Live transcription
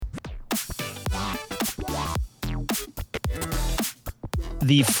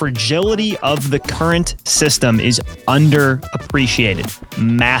the fragility of the current system is underappreciated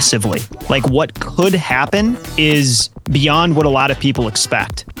massively. Like, what could happen is beyond what a lot of people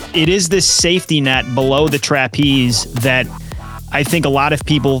expect. It is this safety net below the trapeze that I think a lot of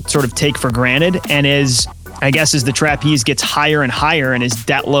people sort of take for granted. And as the trapeze gets higher and higher and as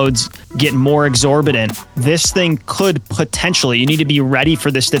debt loads get more exorbitant, this thing could potentially, you need to be ready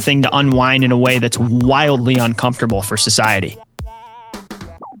for this thing to unwind in a way that's wildly uncomfortable for society.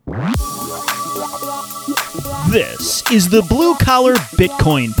 This is the Blue Collar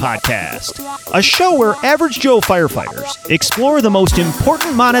Bitcoin Podcast, a show where average Joe firefighters explore the most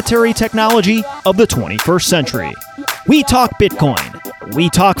important monetary technology of the 21st century. We talk Bitcoin, we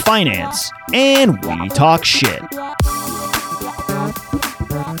talk finance, and we talk shit.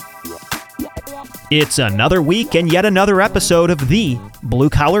 It's another week and yet another episode of the Blue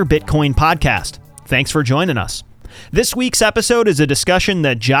Collar Bitcoin Podcast. Thanks for joining us. This week's episode is a discussion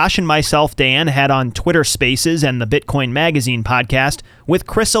that Josh and myself, Dan, had on Twitter Spaces and the Bitcoin Magazine podcast with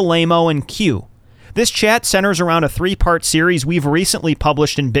Chris Alamo and Q. This chat centers around a three-part series we've recently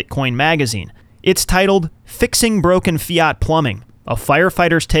published in Bitcoin Magazine. It's titled Fixing Broken Fiat Plumbing, a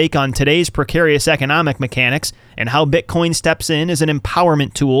firefighter's take on today's precarious economic mechanics and how Bitcoin steps in as an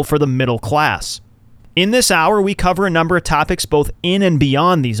empowerment tool for the middle class. In this hour, we cover a number of topics both in and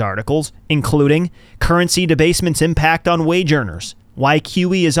beyond these articles, including currency debasement's impact on wage earners, why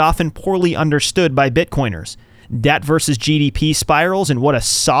QE is often poorly understood by Bitcoiners, debt versus GDP spirals and what a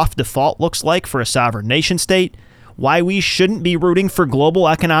soft default looks like for a sovereign nation state, why we shouldn't be rooting for global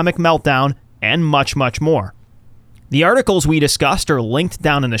economic meltdown, and much, much more. The articles we discussed are linked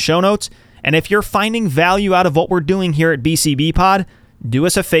down in the show notes, and if you're finding value out of what we're doing here at BCB Pod, do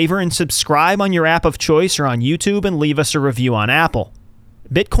us a favor and subscribe on your app of choice or on YouTube and leave us a review on Apple.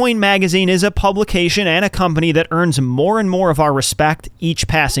 Bitcoin Magazine is a publication and a company that earns more and more of our respect each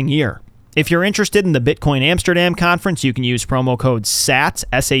passing year. If you're interested in the Bitcoin Amsterdam conference, you can use promo code SATS,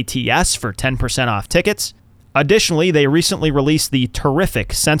 S-A-T-S, for 10% off tickets. Additionally, they recently released the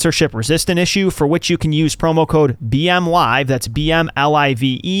terrific censorship-resistant issue, for which you can use promo code BMLIVE, that's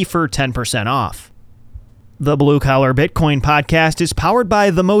B-M-L-I-V-E, for 10% off. The Blue Collar Bitcoin Podcast is powered by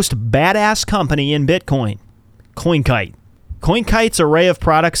the most badass company in Bitcoin, CoinKite. CoinKite's array of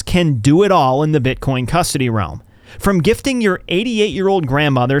products can do it all in the Bitcoin custody realm. From gifting your 88-year-old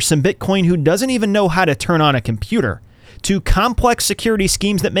grandmother some Bitcoin who doesn't even know how to turn on a computer, to complex security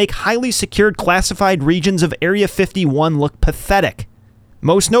schemes that make highly secured classified regions of Area 51 look pathetic.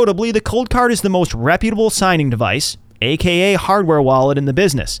 Most notably, the Cold Card is the most reputable signing device, aka hardware wallet, in the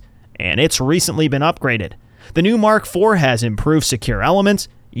business, and it's recently been upgraded. The new Mark IV has improved secure elements,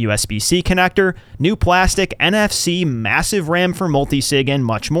 USB-C connector, new plastic, NFC, massive RAM for multisig, and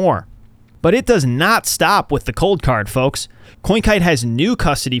much more. But it does not stop with the Cold Card, folks. CoinKite has new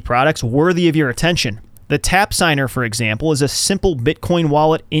custody products worthy of your attention. The Tap Signer, for example, is a simple Bitcoin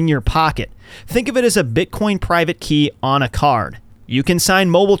wallet in your pocket. Think of it as a Bitcoin private key on a card. You can sign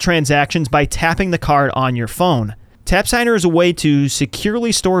mobile transactions by tapping the card on your phone. Tap Signer is a way to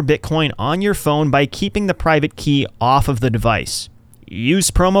securely store Bitcoin on your phone by keeping the private key off of the device. Use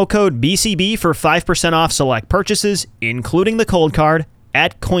promo code BCB for 5% off select purchases, including the Cold Card,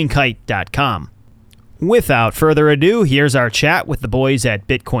 at coinkite.com. Without further ado, here's our chat with the boys at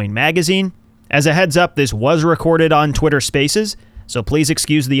Bitcoin Magazine. As a heads up, this was recorded on Twitter Spaces, so please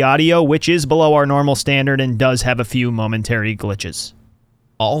excuse the audio, which is below our normal standard and does have a few momentary glitches.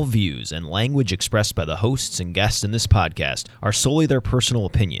 All views and language expressed by the hosts and guests in this podcast are solely their personal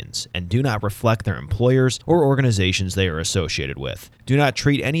opinions and do not reflect their employers or organizations they are associated with. Do not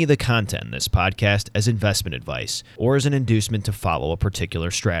treat any of the content in this podcast as investment advice or as an inducement to follow a particular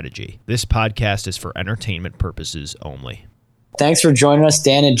strategy. This podcast is for entertainment purposes only. Thanks for joining us,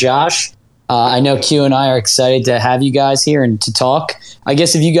 Dan and Josh. I know Q and I are excited to have you guys here and to talk. I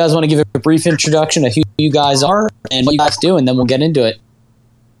guess if you guys want to give a brief introduction of who you guys are and what you guys do, and then we'll get into it.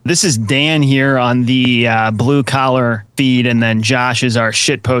 This is Dan here on the Blue Collar feed, and then Josh is our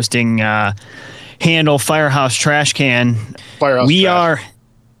shitposting handle, Firehouse Trash Can. Firehouse we trash.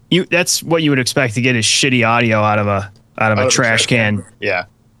 are. That's what you would expect to get is shitty audio out of a trash can. Yeah.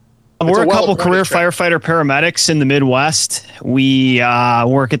 We're a couple career firefighter paramedics in the Midwest. We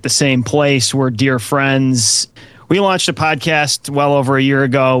work at the same place. We're dear friends. We launched a podcast well over a year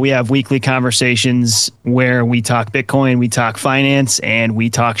ago. We have weekly conversations where we talk Bitcoin, we talk finance, and we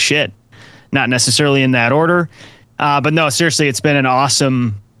talk shit. Not necessarily in that order. But no, seriously, it's been an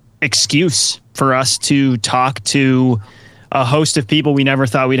awesome excuse for us to talk to a host of people we never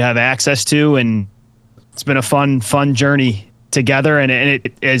thought we'd have access to. And it's been a fun journey together, and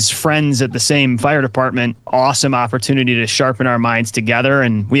as friends at the same fire department, awesome opportunity to sharpen our minds together.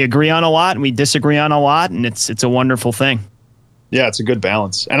 And we agree on a lot and we disagree on a lot, and it's a wonderful thing. Yeah, it's a good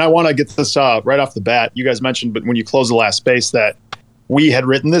balance. And I want to get this right off the bat. You guys mentioned, but when you close the last space, that we had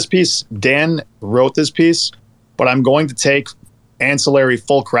written this piece. Dan wrote this piece, but I'm going to take ancillary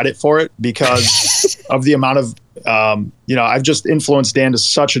full credit for it because of the amount of, I've just influenced Dan to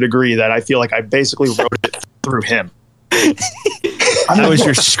such a degree that I feel like I basically wrote it through him. I was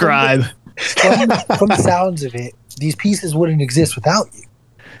your scribe. From the sounds of it, these pieces wouldn't exist without you.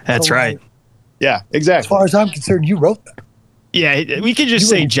 That's right. Yeah, exactly. As far as I'm concerned, you wrote them. Yeah, we could just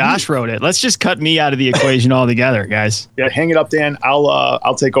say Josh wrote it. Let's just cut me out of the equation altogether, guys. Yeah, hang it up, Dan.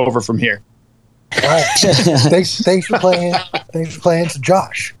 I'll take over from here. All right. Thanks for playing. Thanks for playing to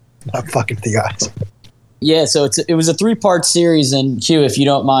Josh. I'm fucking with you guys. Yeah, so it was a 3-part series, and Q, if you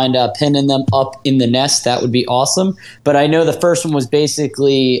don't mind pinning them up in the nest, that would be awesome. But I know the first one was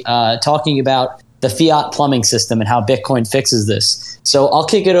basically talking about the fiat plumbing system and how Bitcoin fixes this. So I'll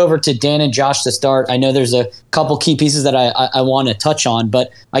kick it over to Dan and Josh to start. I know there's a couple key pieces that I want to touch on, but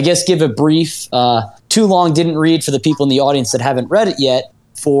I guess give a brief, too long didn't read for the people in the audience that haven't read it yet,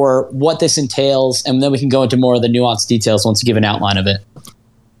 for what this entails, and then we can go into more of the nuanced details once you give an outline of it.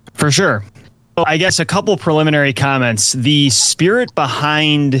 For sure. I guess a couple preliminary comments. The spirit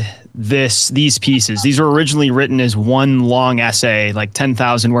behind these pieces, these were originally written as one long essay, like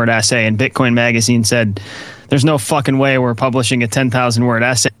 10,000 word essay, and Bitcoin Magazine said, there's no fucking way we're publishing a 10,000 word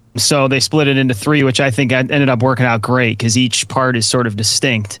essay. So they split it into 3, which I think ended up working out great because each part is sort of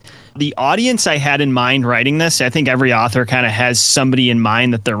distinct. The audience I had in mind writing this, I think every author kind of has somebody in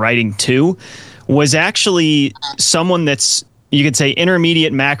mind that they're writing to, was actually someone that's, you could say,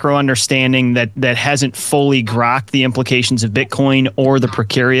 intermediate macro understanding that hasn't fully grokked the implications of Bitcoin or the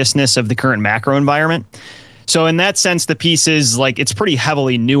precariousness of the current macro environment. So in that sense, the piece is like, it's pretty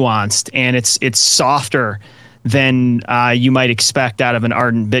heavily nuanced, and it's softer than you might expect out of an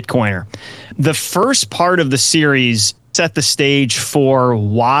ardent Bitcoiner. The first part of the series set the stage for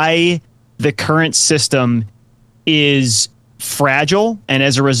why the current system is fragile, and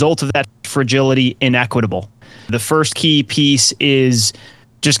as a result of that fragility, inequitable. The first key piece is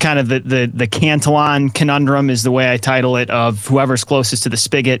just kind of the Cantillon conundrum, is the way I title it, of whoever's closest to the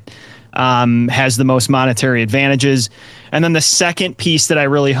spigot has the most monetary advantages. And then the second piece that I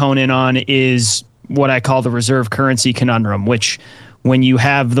really hone in on is what I call the reserve currency conundrum, which, when you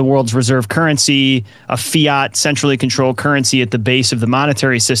have the world's reserve currency, a fiat centrally controlled currency at the base of the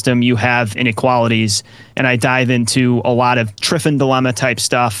monetary system, you have inequalities. And I dive into a lot of Triffin dilemma type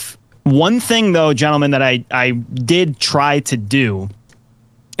stuff. One thing, though, gentlemen, that I did try to do,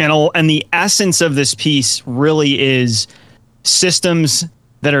 and the essence of this piece really is systems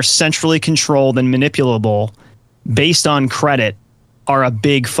that are centrally controlled and manipulable based on credit are a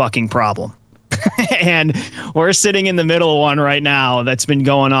big fucking problem. And we're sitting in the middle of one right now that's been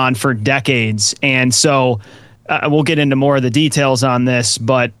going on for decades. And so we'll get into more of the details on this,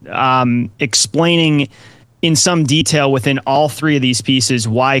 but explaining in some detail within all 3 of these pieces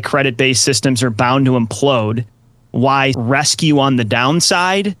why credit-based systems are bound to implode, why rescue on the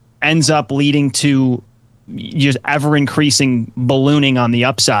downside ends up leading to just ever-increasing ballooning on the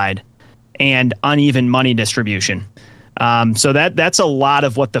upside, and uneven money distribution. So that's a lot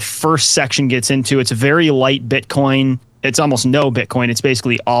of what the first section gets into. It's very light Bitcoin. It's almost no Bitcoin. It's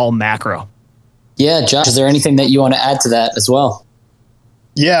basically all macro. Yeah, Josh, is there anything that you want to add to that as well?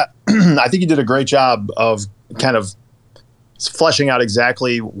 Yeah, I think you did a great job of kind of fleshing out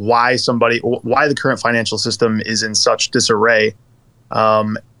exactly why the current financial system is in such disarray.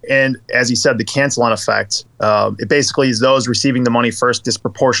 And as he said, the Cantillon effect, it basically is those receiving the money first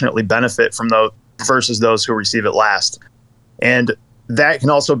disproportionately benefit from those versus those who receive it last. And that can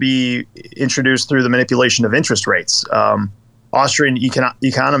also be introduced through the manipulation of interest rates. Austrian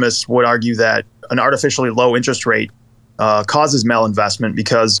economists would argue that an artificially low interest rate causes malinvestment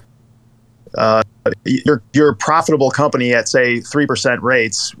because your profitable company at, say, 3%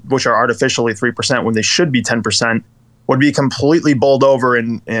 rates, which are artificially 3% when they should be 10%, would be completely bowled over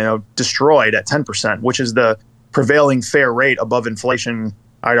and destroyed at 10%, which is the prevailing fair rate above inflation,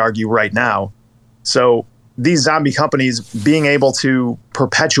 I'd argue, right now. So these zombie companies being able to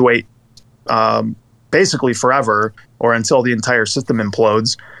perpetuate basically forever or until the entire system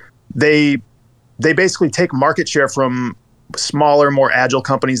implodes, they basically take market share from smaller, more agile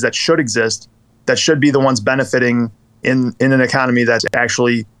companies that should exist, that should be the ones benefiting in an economy that's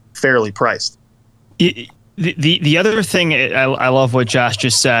actually fairly priced. The other thing, I love what Josh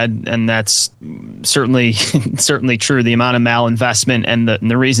just said, and that's certainly true. The amount of malinvestment and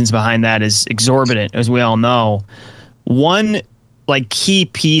the reasons behind that is exorbitant, as we all know. one like key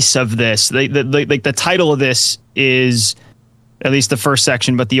piece of this, the title of this is, at least the first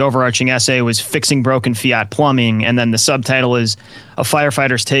section, but the overarching essay was Fixing Broken Fiat Plumbing. And then the subtitle is A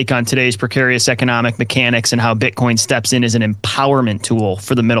Firefighter's Take on Today's Precarious Economic Mechanics and How Bitcoin Steps in as an Empowerment Tool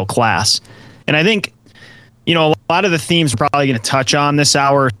for the Middle Class. And I think, a lot of the themes we're probably going to touch on this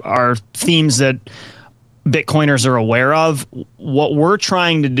hour are themes that Bitcoiners are aware of. What we're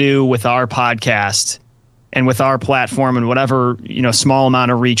trying to do with our podcast and with our platform and whatever, small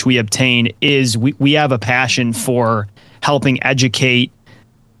amount of reach we obtain is we have a passion for helping educate,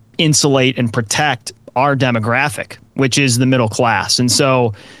 insulate, and protect our demographic, which is the middle class. And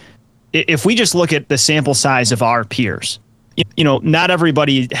so if we just look at the sample size of our peers, not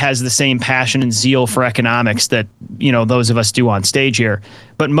everybody has the same passion and zeal for economics that, those of us do on stage here,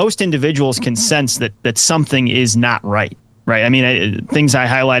 but most individuals can sense that something is not right. Right. I mean, things I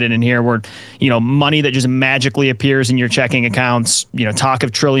highlighted in here were, money that just magically appears in your checking accounts, talk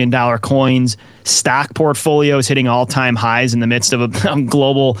of $1 trillion coins, stock portfolios hitting all-time highs in the midst of a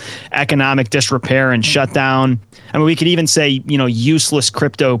global economic disrepair and shutdown. I mean, we could even say, useless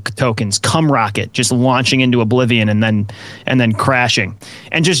crypto tokens, cum rocket, just launching into oblivion and then crashing,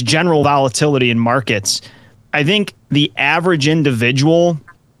 and just general volatility in markets. I think the average individual,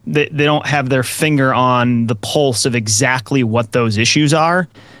 they don't have their finger on the pulse of exactly what those issues are.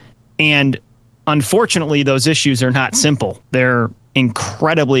 And unfortunately, those issues are not simple. They're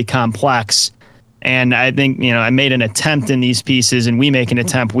incredibly complex. And I think, I made an attempt in these pieces, and we make an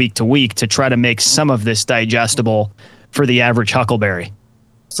attempt week to week to try to make some of this digestible for the average huckleberry.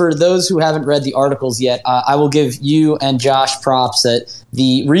 For those who haven't read the articles yet, I will give you and Josh props that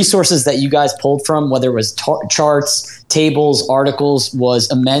the resources that you guys pulled from, whether it was charts, tables, articles, was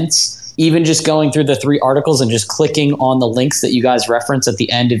immense. Even just going through the 3 articles and just clicking on the links that you guys reference at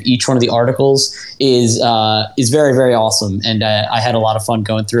the end of each one of the articles is very, very awesome. And I had a lot of fun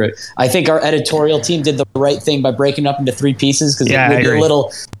going through it. I think our editorial team did the right thing by breaking up into 3 pieces, because it would be a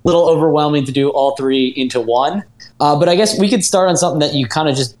little overwhelming to do all 3 into one. But I guess we could start on something that you kind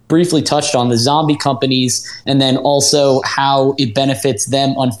of just briefly touched on, the zombie companies, and then also how it benefits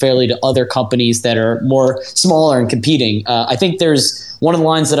them unfairly to other companies that are more smaller and competing. I think there's one of the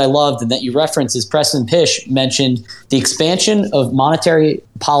lines that I loved and that you referenced is Preston Pysh mentioned the expansion of monetary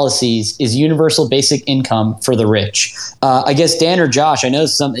policies is universal basic income for the rich. I guess Dan or Josh, I know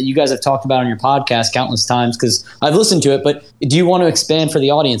something that you guys have talked about on your podcast countless times because I've listened to it, but do you want to expand for the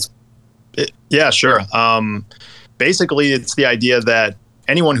audience? Yeah, sure. Basically, it's the idea that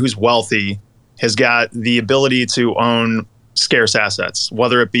anyone who's wealthy has got the ability to own scarce assets,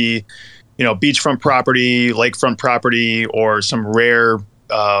 whether it be, beachfront property, lakefront property, or some rare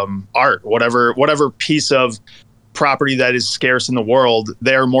art, whatever piece of property that is scarce in the world,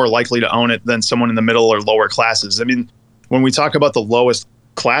 they're more likely to own it than someone in the middle or lower classes. I mean, when we talk about the lowest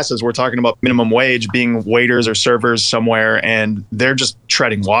classes, we're talking about minimum wage, being waiters or servers somewhere, and they're just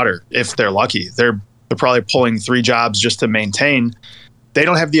treading water if they're lucky. They're probably pulling 3 jobs just to maintain. They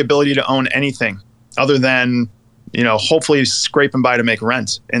don't have the ability to own anything other than, hopefully scraping by to make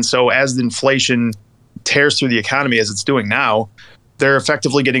rent. And so as the inflation tears through the economy as it's doing now, they're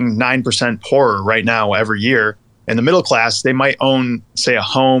effectively getting 9% poorer right now every year. And the middle class, they might own, say, a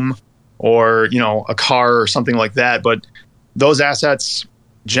home or, a car or something like that. But those assets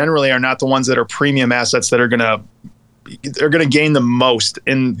generally are not the ones that are premium assets that are going to gain the most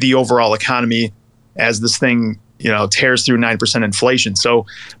in the overall economy as this thing, tears through 9% inflation. So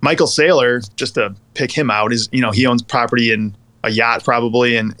Michael Saylor, just to pick him out, is, he owns property in a yacht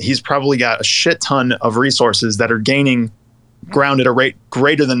probably, and he's probably got a shit ton of resources that are gaining ground at a rate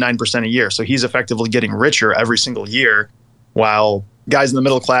greater than 9% a year. So he's effectively getting richer every single year, while guys in the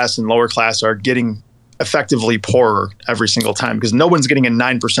middle class and lower class are getting effectively poorer every single time because no one's getting a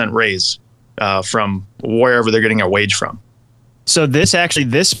 9% raise from wherever they're getting a wage from. So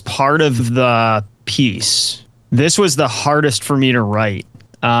this part of the piece, this was the hardest for me to write.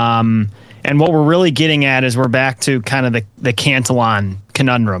 And what we're really getting at is we're back to kind of the Cantillon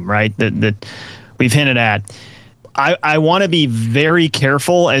conundrum, right? That we've hinted at. I want to be very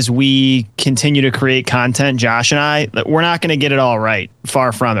careful as we continue to create content, Josh and I, that we're not going to get it all right.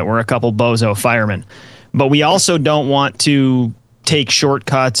 Far from it. We're a couple bozo firemen. But we also don't want to take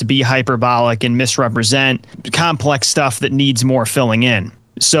shortcuts, be hyperbolic, and misrepresent complex stuff that needs more filling in.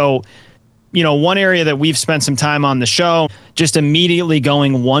 So, one area that we've spent some time on the show, just immediately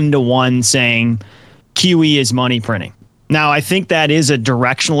going one-to-one saying QE is money printing. Now, I think that is a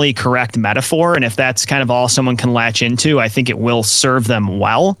directionally correct metaphor, and if that's kind of all someone can latch into, I think it will serve them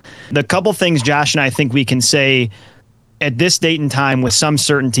well. The couple things Josh and I think we can say at this date and time with some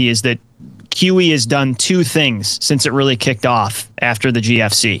certainty is that QE has done two things since it really kicked off after the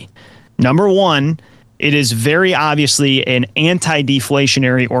GFC. Number one, it is very obviously an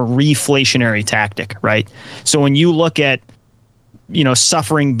anti-deflationary or reflationary tactic, right? So when you look at,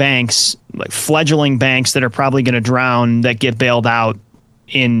 suffering banks, like fledgling banks that are probably going to drown, that get bailed out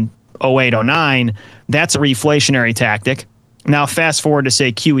in 08, 09, that's a reflationary tactic. Now, fast forward to,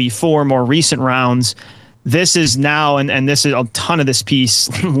 say, QE4, more recent rounds. This is now, and this is a ton of this piece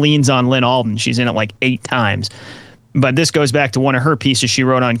leans on Lynn Alden. She's in it like 8 times. But this goes back to one of her pieces she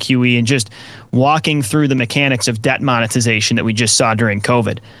wrote on QE and just walking through the mechanics of debt monetization that we just saw during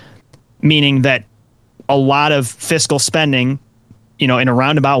COVID, meaning that a lot of fiscal spending, in a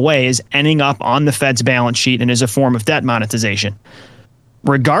roundabout way, is ending up on the Fed's balance sheet and is a form of debt monetization.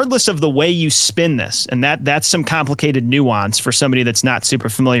 Regardless of the way you spin this, and that's some complicated nuance for somebody that's not super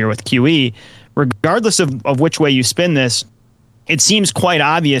familiar with QE, regardless of which way you spin this, it seems quite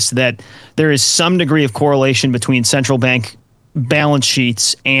obvious that there is some degree of correlation between central bank balance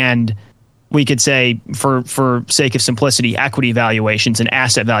sheets and, we could say, for sake of simplicity, equity valuations and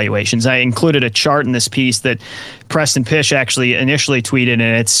asset valuations. I included a chart in this piece that Preston Pish actually initially tweeted, and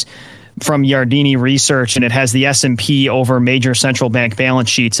it's from Yardini Research, and it has the S&P over major central bank balance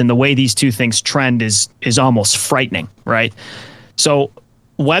sheets, and the way these two things trend is almost frightening, right? So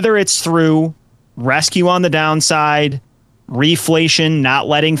whether it's through rescue on the downside, reflation, not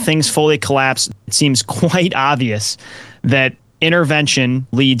letting things fully collapse, it seems quite obvious that intervention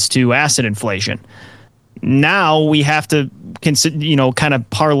leads to asset inflation. Now we have to consider, kind of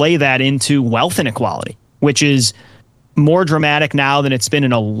parlay that into wealth inequality, which is more dramatic now than it's been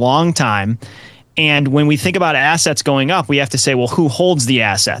in a long time. And when we think about assets going up, we have to say, well, who holds the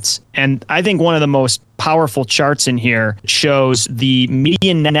assets? And I think one of the most powerful charts in here shows the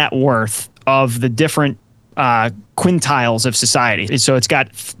median net worth of the different quintiles of society. So it's got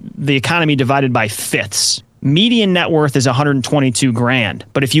the economy divided by fifths. Median net worth is 122 grand.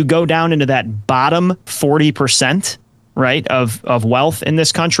 But if you go down into that bottom 40%, right, of wealth in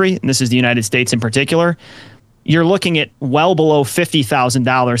this country, and this is the United States in particular, you're looking at well below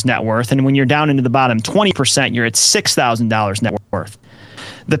 $50,000 net worth. And when you're down into the bottom 20%, you're at $6,000 net worth.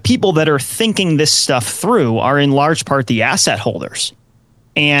 The people that are thinking this stuff through are in large part the asset holders.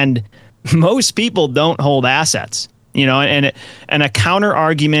 And most people don't hold assets, and a counter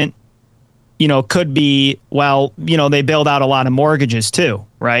argument, could be, well, they bailed out a lot of mortgages too,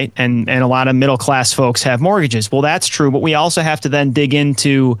 right? And a lot of middle class folks have mortgages. Well, that's true. But we also have to then dig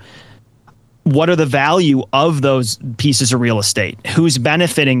into what are the value of those pieces of real estate? Who's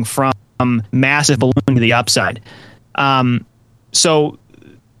benefiting from massive balloon to the upside? So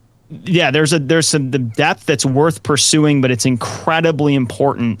yeah, there's some the depth that's worth pursuing, but it's incredibly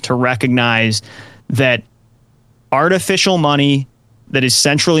important to recognize that artificial money that is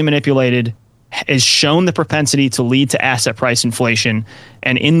centrally manipulated has shown the propensity to lead to asset price inflation.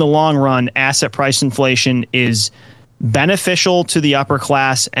 And in the long run, asset price inflation is beneficial to the upper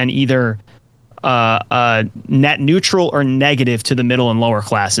class and either net neutral or negative to the middle and lower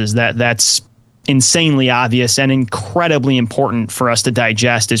classes. That's insanely obvious and incredibly important for us to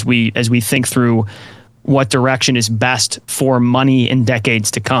digest as we think through what direction is best for money in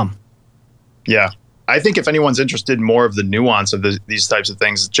decades to come. Yeah. I think if anyone's interested in more of the nuance of these types of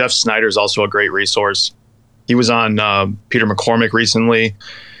things, Jeff Snyder is also a great resource. He was on Peter McCormick recently.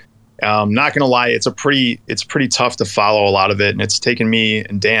 Not going to lie, it's pretty tough to follow a lot of it. And it's taken me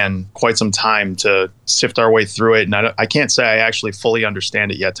and Dan quite some time to sift our way through it. And I can't say I actually fully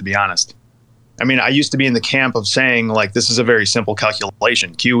understand it yet, to be honest. I mean, I used to be in the camp of saying, like, this is a very simple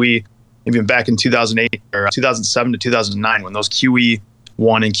calculation. QE, even back in 2008 or 2007 to 2009, when those QE1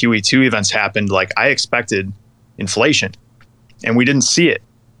 and QE2 events happened, like, I expected inflation and we didn't see it.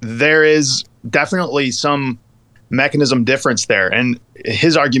 There is definitely some mechanism difference there. And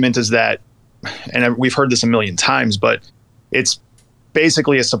his argument is that, and we've heard this a million times, but it's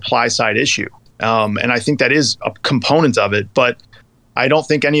basically a supply side issue. And I think that is a component of it, but I don't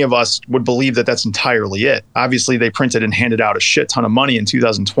think any of us would believe that that's entirely it. Obviously, they printed and handed out a shit ton of money in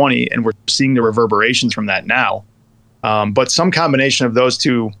 2020, and we're seeing the reverberations from that now. But some combination of those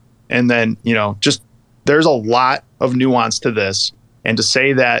two, and then, just there's a lot of nuance to this. And to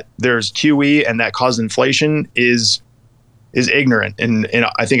say that there's QE and that caused inflation is ignorant. And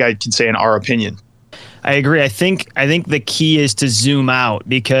I think I can say in our opinion. I agree. I think the key is to zoom out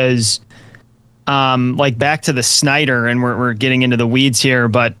because like back to the Snyder, and we're getting into the weeds here,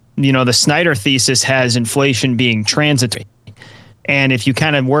 but the Snyder thesis has inflation being transitory. And if you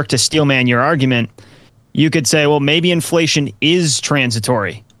kind of work to steelman your argument, you could say, well, maybe inflation is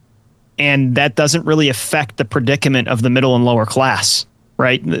transitory. And that doesn't really affect the predicament of the middle and lower class,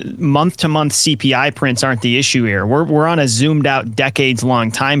 right? Month to month CPI prints aren't the issue here. We're on a zoomed out decades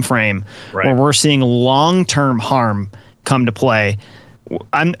long time frame where we're seeing long term harm come to play.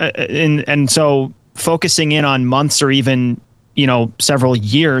 And so focusing in on months or even, several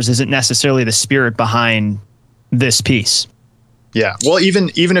years isn't necessarily the spirit behind this piece. Yeah. Well,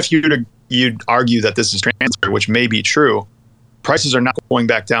 even if you'd argue that this is transitory, which may be true, prices are not going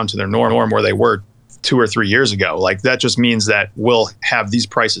back down to their norm where they were 2 or 3 years ago. Like, that just means that we'll have these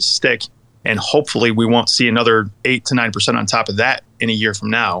prices stick, and hopefully we won't see another 8 to 9% on top of that in a year from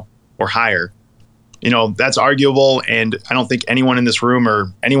now or higher. That's arguable, and I don't think anyone in this room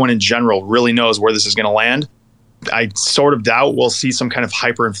or anyone in general really knows where this is going to land. I sort of doubt we'll see some kind of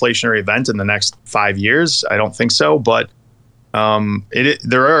hyperinflationary event in the next 5 years. I don't think so, but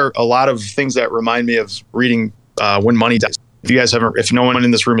there are a lot of things that remind me of reading When Money Dies. If no one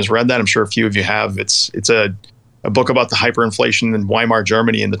in this room has read that, I'm sure a few of you have. It's a book about the hyperinflation in Weimar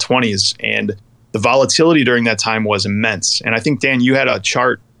Germany in the 20s, and the volatility during that time was immense. And I think, Dan, you had a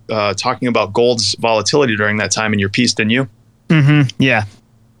chart talking about gold's volatility during that time in your piece, didn't you? Mm-hmm. Yeah.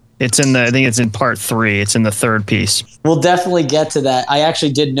 I think it's in part 3. It's in the third piece. We'll definitely get to that. I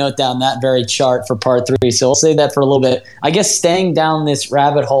actually did note down that very chart for part 3. So we'll save that for a little bit. I guess staying down this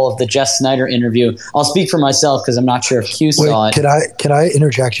rabbit hole of the Jeff Snyder interview, I'll speak for myself because I'm not sure if Q saw it. Can I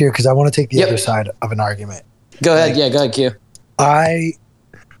interject here? Because I want to take the other side of an argument. Go ahead. Yeah, go ahead, Q. I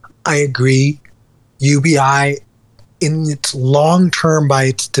agree. UBI, in its long term, by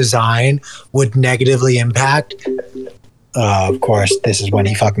its design, would negatively impact. Of course, this is when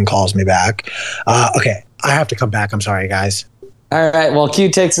he fucking calls me back. Okay, I have to come back. I'm sorry, guys. All right. Well,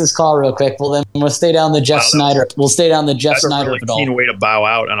 Q takes this call real quick. Well, then we'll stay down the Jeff Snyder. We'll stay down the Jeff Snyder. That's a really keen way to bow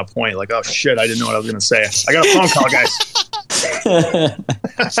out on a point. Like, oh shit, I didn't know what I was going to say. I got a phone call, guys.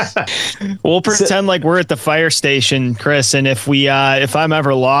 We'll pretend like we're at the fire station, Chris, and if I'm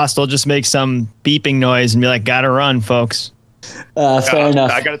ever lost, I'll just make some beeping noise and be like, "Gotta run, folks." Fair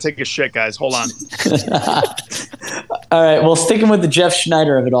enough. I got to take a shit, guys. Hold on. All right. Well, sticking with the Jeff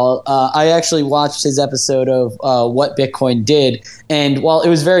Schneider of it all, I actually watched his episode of What Bitcoin Did. And while it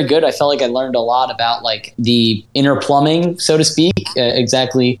was very good, I felt like I learned a lot about like the inner plumbing, so to speak,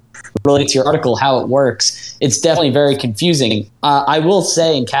 exactly related to your article, how it works. It's definitely very confusing. I will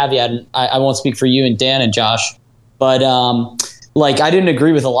say, and caveat, and I won't speak for you and Dan and Josh, but I didn't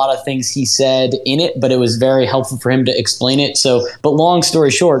agree with a lot of things he said in it, but it was very helpful for him to explain it. So, but long story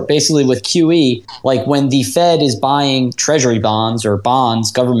short, basically with QE, like when the Fed is buying treasury bonds or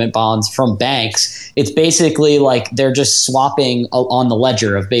bonds, government bonds from banks, it's basically like they're just swapping on the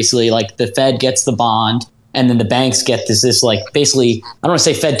ledger of basically like the Fed gets the bond and then the banks get this like basically, I don't want to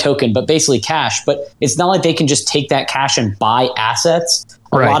say Fed token, but basically cash. But it's not like they can just take that cash and buy assets.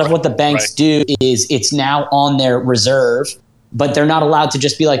 A lot of what the banks do is it's now on their reserve. But they're not allowed to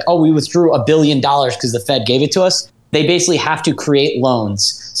just be like, oh, we withdrew $1 billion because the Fed gave it to us. They basically have to create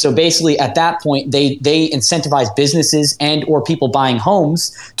loans. So basically at that point, they incentivize businesses and or people buying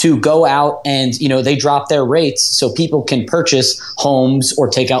homes to go out and, they drop their rates so people can purchase homes or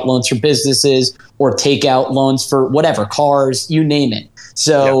take out loans for businesses or take out loans for whatever, cars, you name it.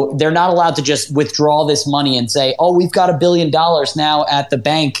 So they're not allowed to just withdraw this money and say, oh, we've got $1 billion now at the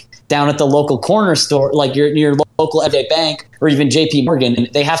bank down at the local corner store, like your local everyday bank or even JP Morgan, and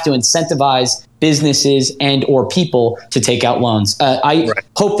they have to incentivize businesses and or people to take out loans. I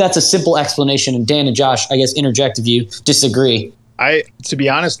hope that's a simple explanation. And Dan and Josh, I guess interject if you disagree. To be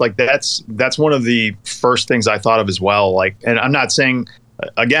honest, like that's one of the first things I thought of as well. Like, and I'm not saying,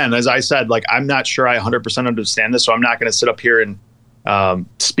 again, as I said, like I'm not sure I 100% understand this, so I'm not going to sit up here and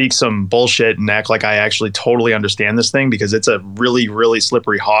speak some bullshit and act like I actually totally understand this thing, because it's a really, really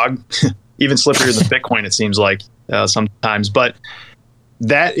slippery hog, even slipperier than Bitcoin, it seems like sometimes. But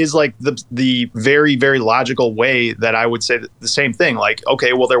that is like the very, very logical way that I would say the same thing. Like,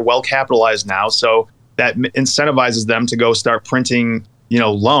 okay, well, they're well capitalized now, so that incentivizes them to go start printing,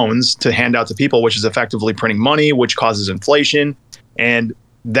 loans to hand out to people, which is effectively printing money, which causes inflation. And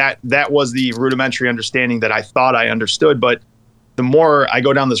that was the rudimentary understanding that I thought I understood. But the more I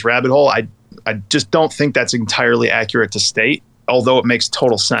go down this rabbit hole, I just don't think that's entirely accurate to state, although it makes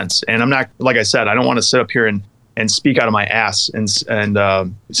total sense. And I'm not, like I said, I don't want to sit up here and speak out of my ass and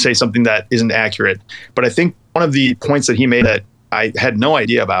say something that isn't accurate. But I think one of the points that he made that I had no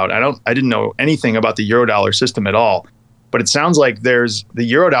idea about, I didn't know anything about the Eurodollar system at all. But it sounds like the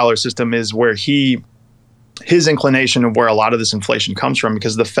Eurodollar system is where his inclination of where a lot of this inflation comes from,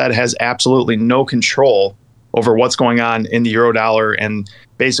 because the Fed has absolutely no control over what's going on in the Eurodollar, and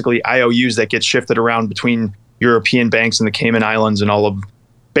basically IOUs that get shifted around between European banks and the Cayman Islands, and all of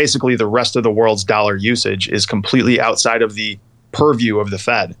basically the rest of the world's dollar usage is completely outside of the purview of the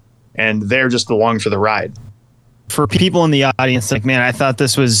Fed, and they're just along for the ride. For people in the audience, like, man, I thought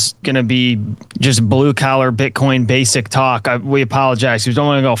this was going to be just blue collar Bitcoin basic talk. We apologize. We don't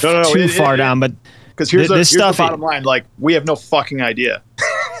want to go too far down, but because here's the bottom line. Like, we have no fucking idea.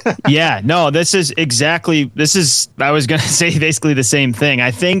 Yeah, no, I was going to say basically the same thing.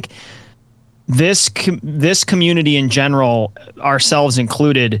 I think this community in general, ourselves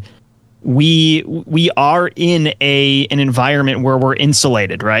included, we are in an environment where we're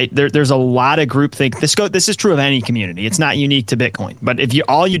insulated, right? There's a lot of groupthink. This is true of any community. It's not unique to Bitcoin. But if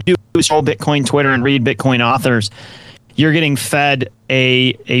all you do is scroll Bitcoin Twitter and read Bitcoin authors, you're getting fed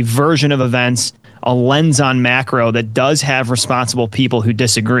a version of events, a lens on macro that does have responsible people who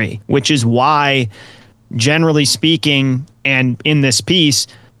disagree, which is why, generally speaking, and in this piece,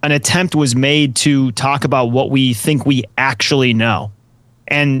 an attempt was made to talk about what we think we actually know.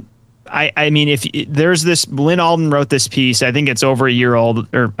 And I mean, if there's this, Lynn Alden wrote this piece, I think it's over a year old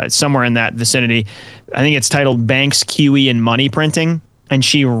or somewhere in that vicinity. I think it's titled Banks, QE, and Money Printing. And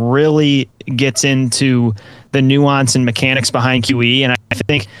she really gets into the nuance and mechanics behind QE. And I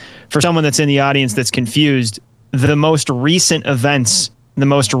think for someone that's in the audience that's confused, the most recent events, the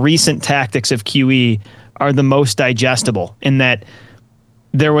most recent tactics of QE are the most digestible, in that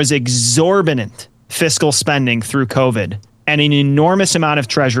there was exorbitant fiscal spending through COVID, and an enormous amount of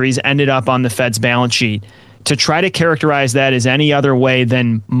treasuries ended up on the Fed's balance sheet. To try to characterize that as any other way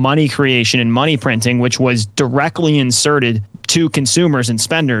than money creation and money printing, which was directly inserted to consumers and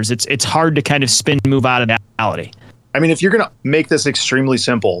spenders, it's hard to kind of move out of that reality. I mean, if you're going to make this extremely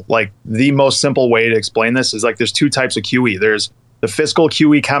simple, like the most simple way to explain this is like there's two types of QE. There's the fiscal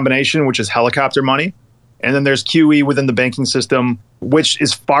QE combination, which is helicopter money. And then there's QE within the banking system, which,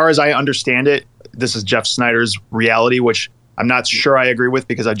 as far as I understand it, this is Jeff Snyder's reality, which I'm not sure I agree with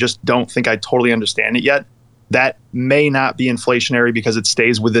because I just don't think I totally understand it yet. That may not be inflationary because it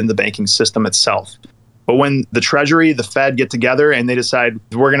stays within the banking system itself. But when the Treasury, the Fed get together and they decide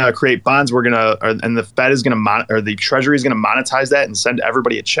we're going to create bonds, and the Fed is going to or the Treasury is going to monetize that and send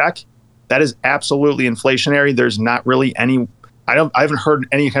everybody a check, that is absolutely inflationary. There's not really any. I haven't heard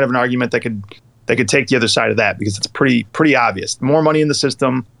any kind of an argument that could take the other side of that, because it's pretty obvious. More money in the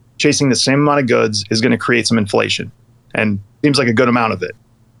system, chasing the same amount of goods, is going to create some inflation, and seems like a good amount of it.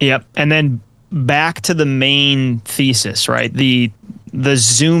 Yep. And then back to the main thesis, right? The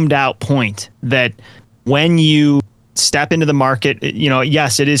zoomed out point that when you step into the market,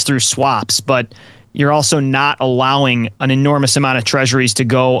 yes, it is through swaps, but you're also not allowing an enormous amount of treasuries to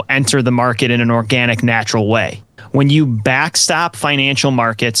go enter the market in an organic, natural way. When you backstop financial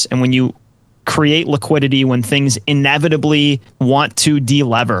markets and when you create liquidity when things inevitably want to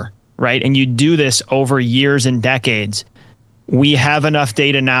delever, right? And you do this over years and decades. We have enough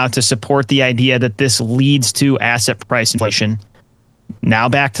data now to support the idea that this leads to asset price inflation. Now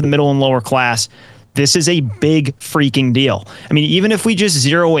back to the middle and lower class. This is a big freaking deal. I mean, even if we just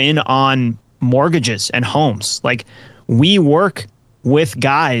zero in on mortgages and homes, like, we work with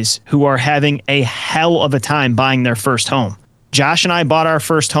guys who are having a hell of a time buying their first home. Josh and I bought our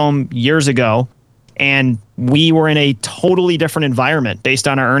first home years ago, and we were in a totally different environment based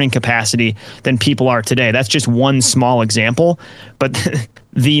on our earning capacity than people are today. That's just one small example. But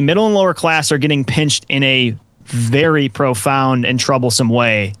the middle and lower class are getting pinched in a very profound and troublesome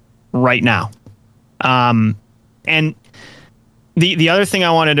way right now. And the other point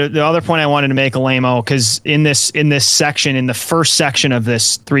I wanted to make, Alemo, because in this section, in the first section of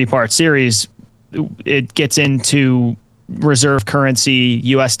this 3-part series, it gets into reserve currency,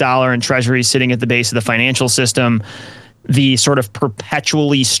 US dollar, and treasuries sitting at the base of the financial system, the sort of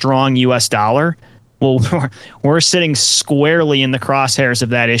perpetually strong US dollar. Well, we're sitting squarely in the crosshairs of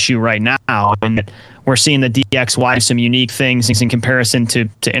that issue right now, and we're seeing the DXY do some unique things in comparison to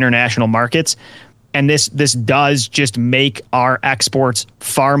international markets. And this does just make our exports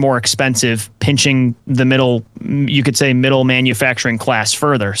far more expensive, pinching the middle manufacturing class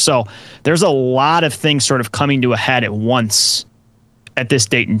further. So there's a lot of things sort of coming to a head at once at this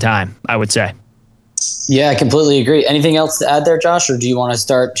date and time, I would say. Yeah, I completely agree. Anything else to add there, Josh, or do you want to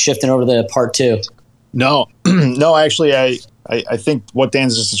start shifting over to part 2? No, no, actually, I think what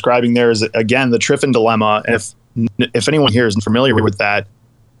Dan's just describing there is, again, the Triffin dilemma. And if anyone here isn't familiar with that,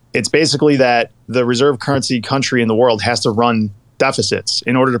 it's basically that the reserve currency country in the world has to run deficits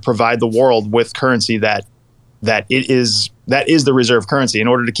in order to provide the world with currency that is the reserve currency, in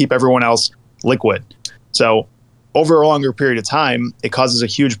order to keep everyone else liquid. So over a longer period of time, it causes a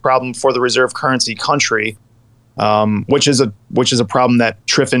huge problem for the reserve currency country, which is a problem that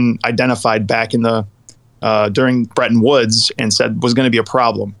Triffin identified back in the during Bretton Woods and said was going to be a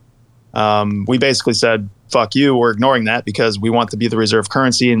problem. We basically said, fuck you, we're ignoring that because we want to be the reserve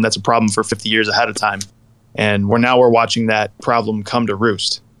currency, and that's a problem for 50 years ahead of time. And we're watching that problem come to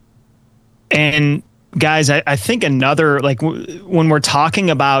roost. And guys, I think another, like when we're talking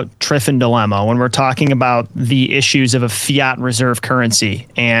about Triffin dilemma, when we're talking about the issues of a fiat reserve currency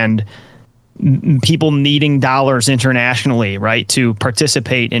and people needing dollars internationally, right, to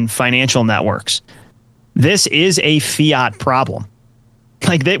participate in financial networks, this is a fiat problem.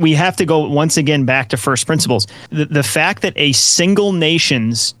 Like that, we have to go once again back to first principles. The fact that a single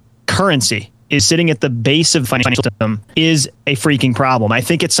nation's currency is sitting at the base of the financial system is a freaking problem. I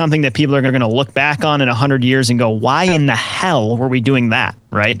think it's something that people are going to look back on in 100 years and go, why in the hell were we doing that,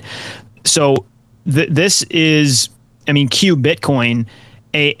 right? So this is, I mean, Q Bitcoin,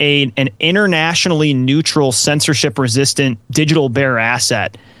 an internationally neutral, censorship-resistant digital bearer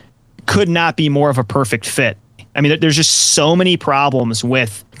asset, could not be more of a perfect fit. I mean, there's just so many problems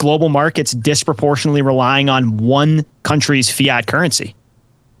with global markets disproportionately relying on one country's fiat currency.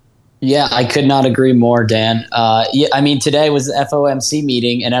 Yeah, I could not agree more, Dan. Yeah, I mean, today was the FOMC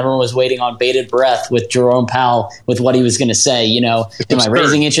meeting, and everyone was waiting on bated breath with Jerome Powell with what he was going to say. You know, am I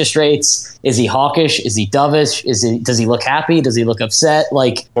raising interest rates? Is he hawkish? Is he dovish? Does he look happy? Does he look upset?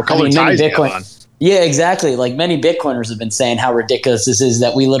 Like, what color ties do you have on? Yeah, exactly. Like many Bitcoiners have been saying how ridiculous this is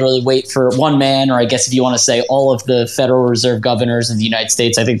that we literally wait for one man, or I guess if you want to say all of the Federal Reserve governors of the United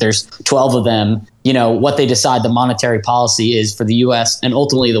States, I think there's 12 of them, you know, what they decide the monetary policy is for the U.S. and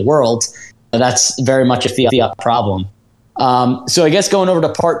ultimately the world. That's very much a fiat problem. So I guess going over to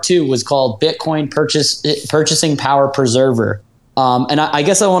part 2 was called Bitcoin Purchasing Power Preserver. And I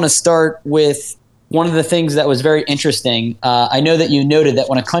guess I want to start with one of the things that was very interesting. I know that you noted that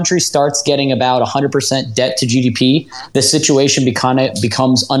when a country starts getting about 100% debt to GDP, the situation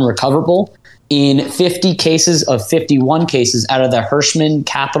becomes unrecoverable. In 50 cases of 51 cases out of the Hirschman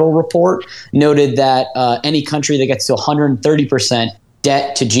Capital Report, noted that any country that gets to 130%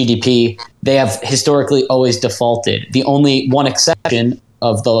 debt to GDP, they have historically always defaulted. The only one exception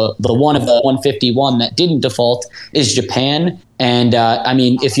of the one of the 151 that didn't default is Japan. And I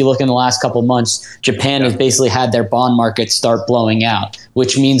mean, if you look in the last couple of months, Japan has basically had their bond market start blowing out,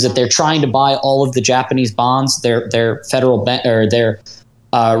 which means that they're trying to buy all of the Japanese bonds. Their federal bank or their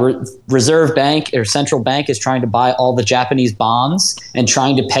reserve bank or central bank is trying to buy all the Japanese bonds and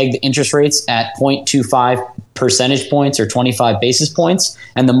trying to peg the interest rates at 0.25 percentage points or 25 basis points.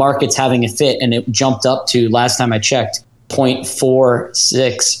 And the market's having a fit, and it jumped up to, last time I checked,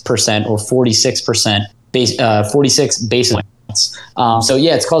 0.46% or 46% 46 basis points. So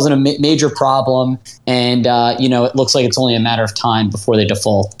yeah, it's causing a major problem, and you know, it looks like it's only a matter of time before they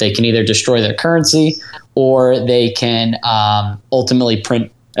default. They can either destroy their currency, or they can ultimately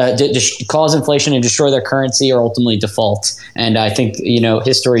cause inflation and destroy their currency, or ultimately default. And I think, you know,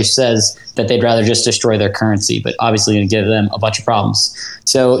 history says that they'd rather just destroy their currency, but obviously going to give them a bunch of problems.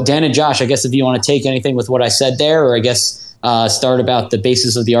 So Dan and Josh, I guess if you want to take anything with what I said there, or I guess start about the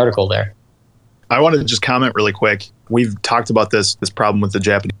basis of the article there. I wanted to just comment really quick. We've talked about this problem with the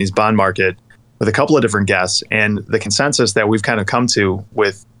Japanese bond market with a couple of different guests, and the consensus that we've kind of come to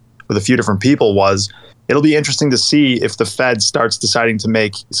with a few different people was it'll be interesting to see if the Fed starts deciding to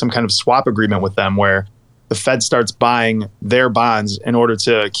make some kind of swap agreement with them where the Fed starts buying their bonds in order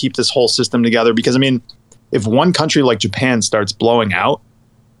to keep this whole system together. Because, I mean, if one country like Japan starts blowing out,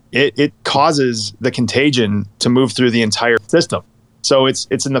 it causes the contagion to move through the entire system. So it's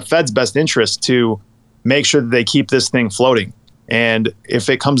in the Fed's best interest to make sure that they keep this thing floating. And if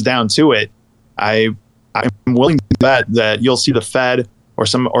it comes down to it, I'm willing to bet that you'll see the Fed or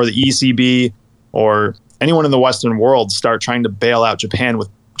the ECB or anyone in the Western world start trying to bail out Japan with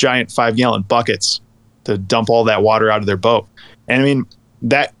giant 5-gallon buckets to dump all that water out of their boat. And I mean,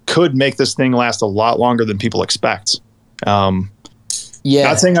 that could make this thing last a lot longer than people expect.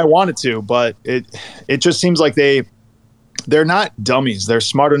 Not saying I want it to, but it just seems like they're not dummies. They're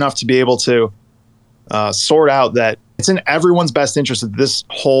smart enough to be able to sort out that it's in everyone's best interest that this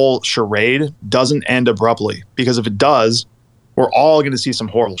whole charade doesn't end abruptly. Because if it does, we're all going to see some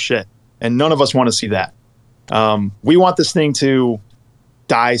horrible shit. And none of us want to see that. We want this thing to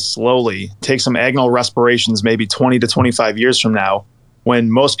die slowly, take some agonal respirations, maybe 20 to 25 years from now,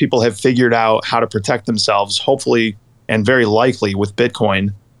 when most people have figured out how to protect themselves, hopefully and very likely with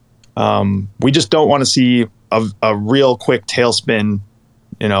Bitcoin. We just don't want to see a real quick tailspin,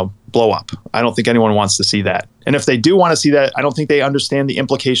 blow up. I don't think anyone wants to see that. And if they do want to see that, I don't think they understand the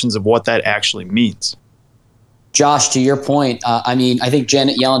implications of what that actually means. Josh, to your point, I think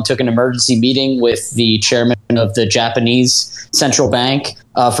Janet Yellen took an emergency meeting with the chairman of the Japanese central bank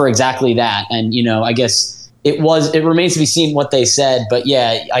for exactly that. And, I guess it remains to be seen what they said. But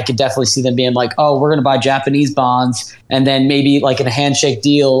yeah, I could definitely see them being like, oh, we're going to buy Japanese bonds. And then maybe like in a handshake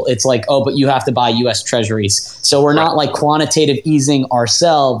deal, it's like, oh, but you have to buy US treasuries. So we're not like quantitative easing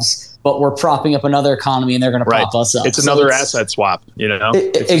ourselves, but we're propping up another economy and they're going to prop us up. It's another asset swap, you know?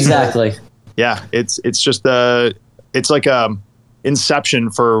 Exactly. Yeah. It's just it's like a inception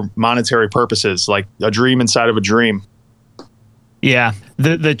for monetary purposes, like a dream inside of a dream. Yeah.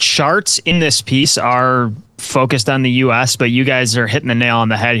 The charts in this piece are focused on the US, but you guys are hitting the nail on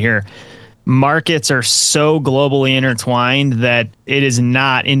the head here. Markets are so globally intertwined that it is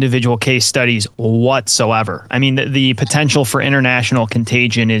not individual case studies whatsoever. I mean, the potential for international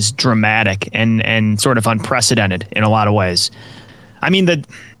contagion is dramatic and sort of unprecedented in a lot of ways. I mean,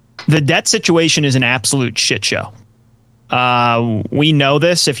 the debt situation is an absolute shit show. We know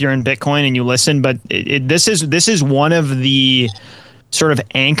this if you're in Bitcoin and you listen, but this is one of the sort of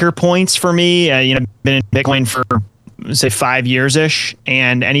anchor points for me. I've been in Bitcoin for say 5 years ish,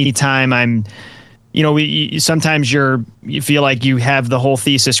 and anytime I'm, sometimes you feel like you have the whole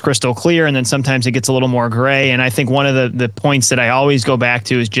thesis crystal clear, and then sometimes it gets a little more gray. And I think one of the points that I always go back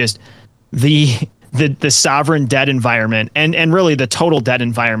to is just the sovereign debt environment and really the total debt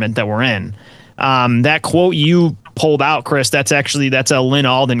environment that we're in. That quote you pulled out, Chris, that's a Lynn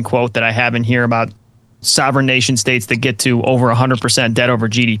Alden quote that I have in here about sovereign nation states that get to over 100% debt over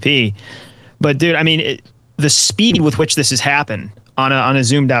GDP. But dude, I mean, the speed with which this has happened on a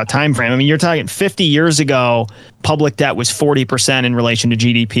zoomed out time frame. I mean, you're talking 50 years ago, public debt was 40% in relation to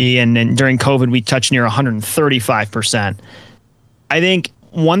GDP, and then during COVID, we touched near 135%. I think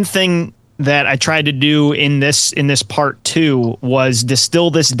one thing that I tried to do in this part 2 was distill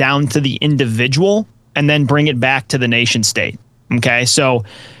this down to the individual and then bring it back to the nation state. Okay, so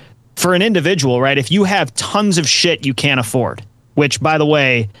for an individual, right, if you have tons of shit you can't afford, which, by the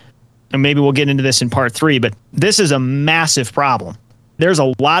way, and maybe we'll get into this in part 3, but this is a massive problem. There's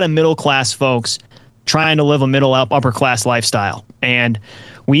a lot of middle class folks trying to live a middle upper class lifestyle, and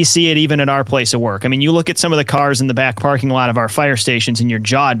we see it even at our place of work. I mean, you look at some of the cars in the back parking lot of our fire stations and your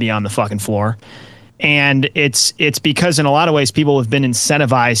jaw'd be on the fucking floor. And it's because in a lot of ways people have been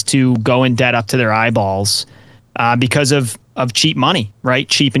incentivized to go in debt up to their eyeballs because of cheap money, right?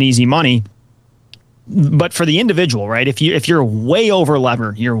 Cheap and easy money. But for the individual, right? If you're way over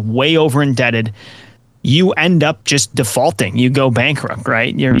levered, you're way over indebted, you end up just defaulting. You go bankrupt,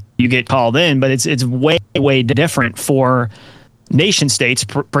 right? You get called in, but it's way, way different for nation states,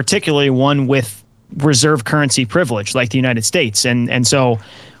 particularly one with reserve currency privilege like the United States. And so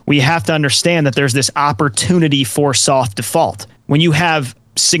we have to understand that there's this opportunity for soft default. When you have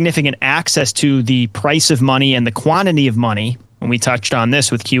significant access to the price of money and the quantity of money, when we touched on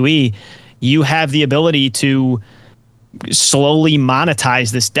this with QE, you have the ability to slowly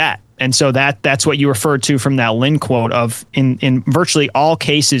monetize this debt. And so that's what you referred to from that Lynn quote of in virtually all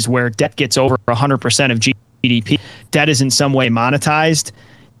cases where debt gets over 100% of GDP, debt is in some way monetized,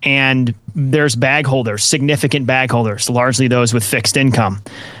 and there's bag holders, significant bag holders, largely those with fixed income.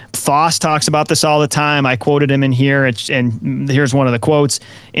 Foss talks about this all the time. I quoted him in here, and here's one of the quotes.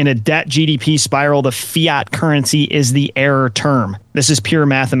 In a debt GDP spiral, the fiat currency is the error term. This is pure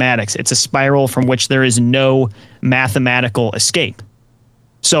mathematics. It's a spiral from which there is no mathematical escape.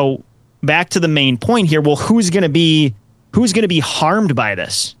 So back to the main point here. Well, who's going to be harmed by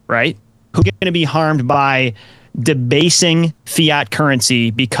this, right? Who's going to be harmed by debasing fiat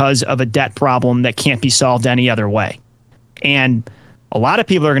currency because of a debt problem that can't be solved any other way? And a lot of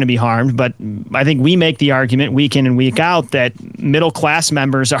people are going to be harmed, but I think we make the argument week in and week out that middle class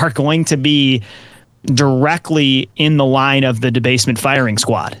members are going to be directly in the line of the debasement firing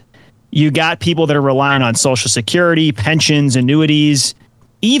squad. You got people that are relying on Social Security, pensions, annuities,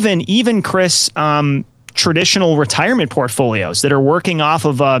 even Chris, traditional retirement portfolios that are working off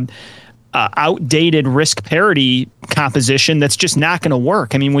of a outdated risk parity composition that's just not going to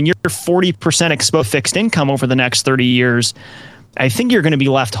work. I mean, when you're 40% exposed fixed income over the next 30 years, I think you're going to be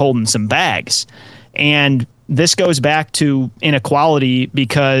left holding some bags. And this goes back to inequality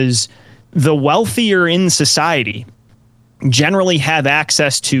because the wealthier in society generally have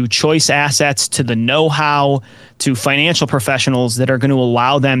access to choice assets, to the know-how, to financial professionals that are going to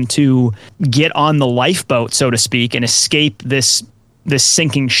allow them to get on the lifeboat, so to speak, and escape this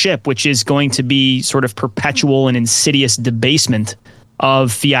sinking ship, which is going to be sort of perpetual and insidious debasement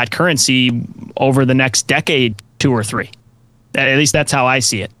of fiat currency over the next decade, 2 or 3. At least that's how I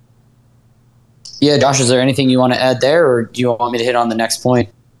see it. Yeah, Josh, is there anything you want to add there, or do you want me to hit on the next point?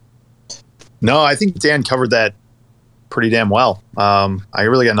 No, I think Dan covered that pretty damn well. I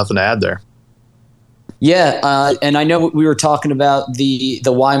really got nothing to add there. Yeah, and I know we were talking about the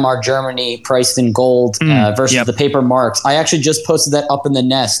Weimar Germany priced in gold versus the paper marks. I actually just posted that up in the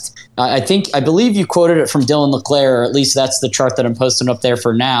Nest. I believe you quoted it from Dylan LeClaire, or at least that's the chart that I'm posting up there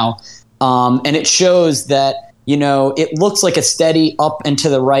for now. And it shows that, it looks like a steady up and to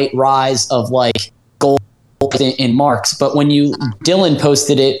the right rise of like gold in marks. But when Dylan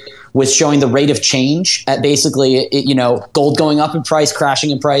posted it with showing the rate of change at basically, gold going up in price,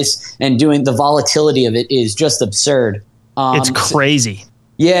 crashing in price, and doing the volatility of it is just absurd. It's crazy.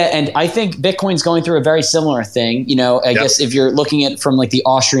 Yeah, and I think Bitcoin's going through a very similar thing. I guess if you're looking at it from like the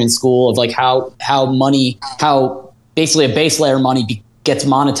Austrian school of like how basically a base layer money gets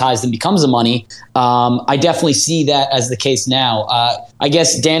monetized and becomes a money. I definitely see that as the case now. I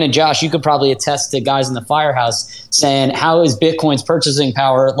guess Dan and Josh, you could probably attest to guys in the firehouse saying, how is Bitcoin's purchasing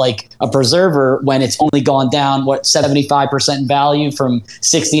power like a preserver when it's only gone down, 75% in value from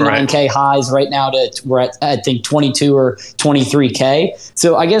 69K highs right now to we're at, I think, 22 or 23K.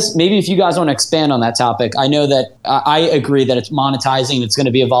 So I guess maybe if you guys want to expand on that topic, I know that I agree that it's monetizing. It's going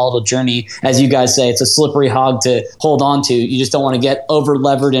to be a volatile journey. As you guys say, it's a slippery hog to hold on to. You just don't want to get over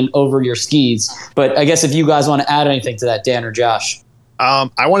levered and over your skis. But I guess if you guys want to add anything to that, Dan or Josh.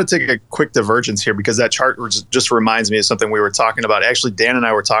 I want to take a quick divergence here because that chart just reminds me of something we were talking about. Actually, Dan and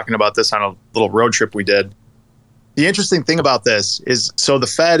I were talking about this on a little road trip we did. The interesting thing about this is, so the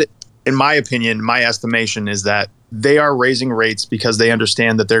Fed, in my opinion, my estimation is that they are raising rates because they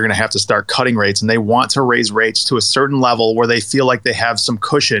understand that they're going to have to start cutting rates, and they want to raise rates to a certain level where they feel like they have some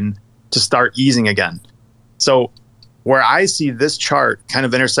cushion to start easing again. So where I see this chart kind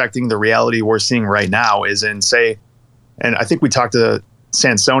of intersecting the reality we're seeing right now is in, say, and I think we talked to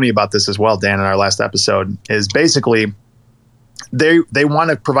Sansoni about this as well, Dan, in our last episode, is basically they want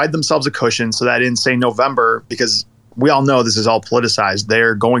to provide themselves a cushion so that in, say, November, because we all know this is all politicized,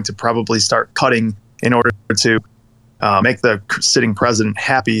 they're going to probably start cutting in order to make the sitting president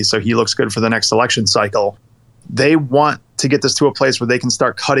happy so he looks good for the next election cycle. They want to get this to a place where they can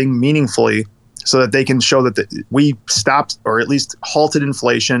start cutting meaningfully so that they can show that we stopped or at least halted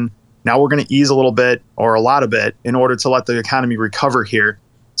inflation. Now we're going to ease a little bit or a lot of it in order to let the economy recover here.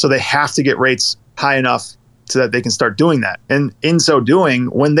 So they have to get rates high enough so that they can start doing that. And in so doing,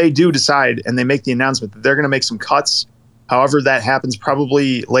 when they do decide and they make the announcement that they're going to make some cuts, however that happens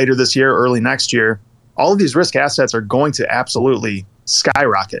probably later this year, early next year, all of these risk assets are going to absolutely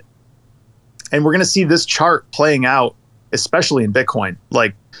skyrocket. And we're going to see this chart playing out, especially in Bitcoin.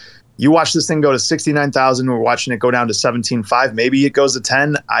 Like, you watch this thing go to 69,000. We're watching it go down to 17.5. Maybe it goes to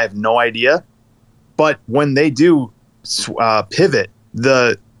 10. I have no idea. But when they do pivot,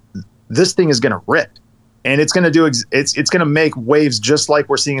 this thing is going to rip, and it's going to do it's going to make waves just like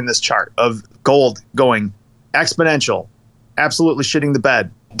we're seeing in this chart of gold going exponential, absolutely shitting the bed,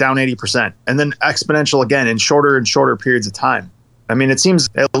 down 80%, and then exponential again in shorter and shorter periods of time. I mean, it seems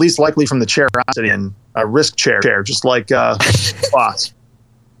at least likely from the chair I'm sitting in, a risk chair, just like boss.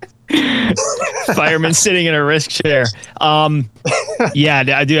 Fireman sitting in a risk chair.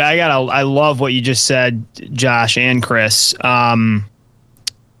 Yeah, dude, I love what you just said, Josh and Chris. I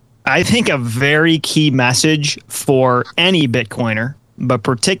think a very key message for any Bitcoiner, but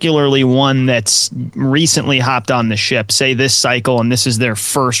particularly one that's recently hopped on the ship, say this cycle, and this is their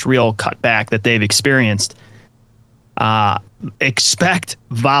first real cutback that they've experienced. Expect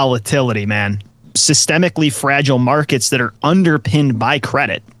volatility, man. Systemically fragile markets that are underpinned by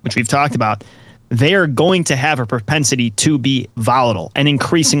credit, which we've talked about, they are going to have a propensity to be volatile, and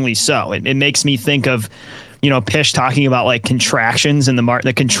increasingly so. It makes me think of, Pish talking about like contractions in the market.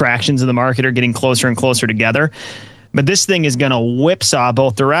 The contractions of the market are getting closer and closer together. But this thing is going to whipsaw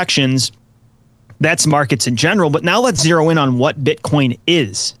both directions. That's markets in general. But now let's zero in on what Bitcoin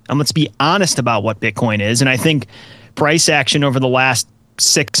is. And let's be honest about what Bitcoin is. And I think price action over the last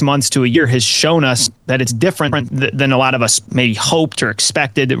 6 months to a year has shown us that it's different than a lot of us maybe hoped or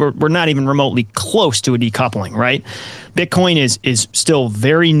expected. We're not even remotely close to a decoupling, right? Bitcoin is still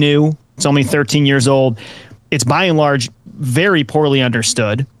very new. It's only 13 years old. It's by and large very poorly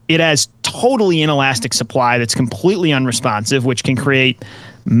understood. It has totally inelastic supply that's completely unresponsive, which can create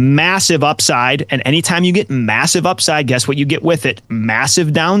massive upside. And anytime you get massive upside, guess what you get with it?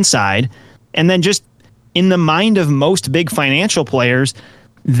 Massive downside. And then just in the mind of most big financial players,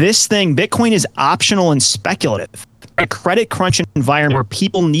 this thing, Bitcoin, is optional and speculative. A credit crunch environment where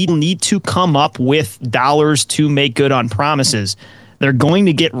people need to come up with dollars to make good on promises. They're going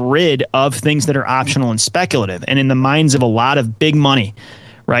to get rid of things that are optional and speculative. And in the minds of a lot of big money,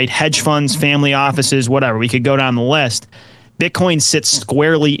 right? Hedge funds, family offices, whatever, we could go down the list. Bitcoin sits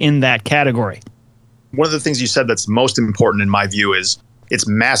squarely in that category. One of the things you said that's most important in my view is it's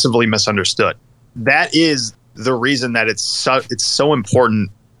massively misunderstood. that is the reason that it's so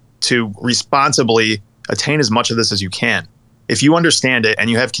important to responsibly attain as much of this as you can. If you understand it and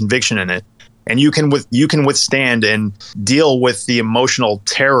you have conviction in it, and you can withstand and deal with the emotional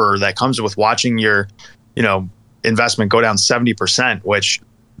terror that comes with watching your, investment go down 70%, which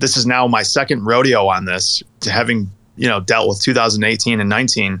this is now my second rodeo on this, to having, dealt with 2018 and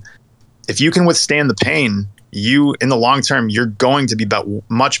 19. If you can withstand the pain, you, in the long term, you're going to be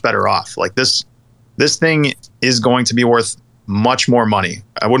much better off. Like this thing is going to be worth much more money.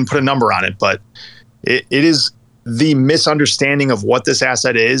 I wouldn't put a number on it, but it is the misunderstanding of what this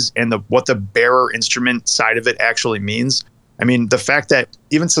asset is and what the bearer instrument side of it actually means. I mean, the fact that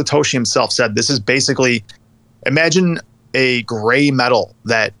even Satoshi himself said this is basically, imagine a gray metal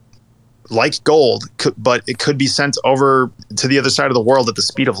that, like gold, but it could be sent over to the other side of the world at the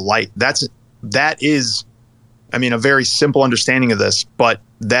speed of light. That is, I mean, a very simple understanding of this, but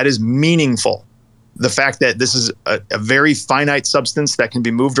that is meaningful. The fact that this is a very finite substance that can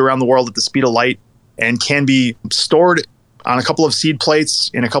be moved around the world at the speed of light and can be stored on a couple of seed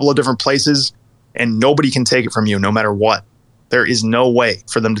plates in a couple of different places, and nobody can take it from you no matter what. There is no way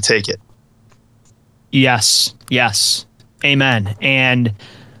for them to take it. Yes. Amen. And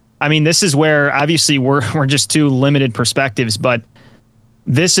I mean, this is where obviously we're just two limited perspectives, but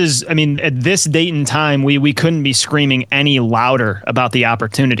this is, I mean, at this date and time, we couldn't be screaming any louder about the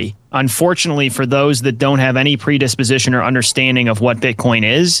opportunity. Unfortunately, for those that don't have any predisposition or understanding of what Bitcoin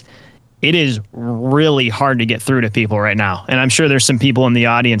is, it is really hard to get through to people right now. And I'm sure there's some people in the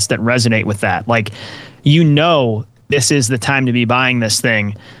audience that resonate with that. Like, this is the time to be buying this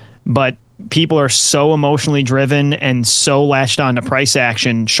thing, but people are so emotionally driven and so latched on to price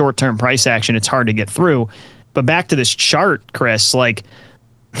action, short-term price action, it's hard to get through. But back to this chart, Chris, like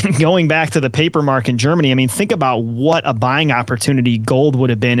going back to the paper mark in Germany, I mean, think about what a buying opportunity gold would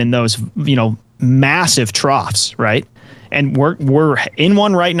have been in those, massive troughs, right? And we're in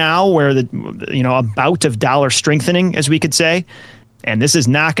one right now where a bout of dollar strengthening, as we could say, and this is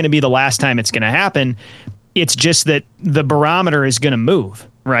not going to be the last time it's going to happen. It's just that the barometer is going to move,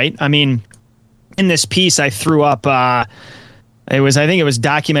 right? I mean, in this piece I threw up, I think it was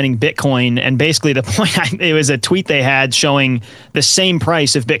documenting Bitcoin, and basically the point, it was a tweet they had showing the same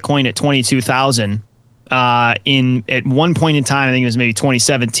price of Bitcoin at 22,000. At one point in time, I think it was maybe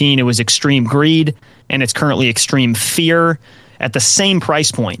 2017, it was extreme greed, and it's currently extreme fear at the same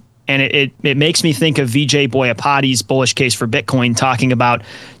price point. And it makes me think of Vijay Boyapati's bullish case for Bitcoin, talking about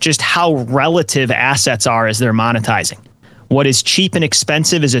just how relative assets are as they're monetizing. What is cheap and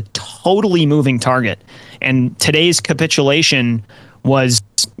expensive is a totally moving target. And today's capitulation was,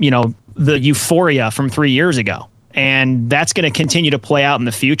 the euphoria from 3 years ago. And that's going to continue to play out in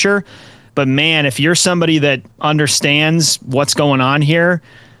the future. But man, if you're somebody that understands what's going on here,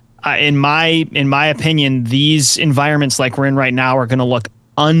 in my opinion, these environments like we're in right now are going to look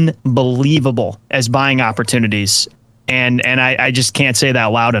unbelievable as buying opportunities. And I just can't say that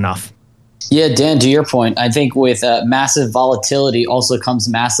loud enough. Yeah, Dan, to your point, I think with massive volatility also comes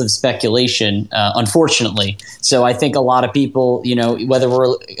massive speculation, unfortunately. So I think a lot of people, whether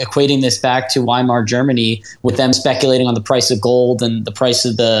we're equating this back to Weimar Germany with them speculating on the price of gold and the price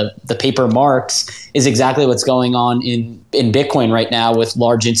of the paper marks, is exactly what's going on in Bitcoin right now with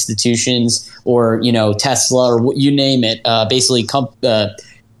large institutions or, Tesla or you name it, basically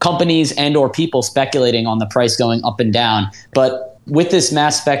companies and or people speculating on the price going up and down. But with this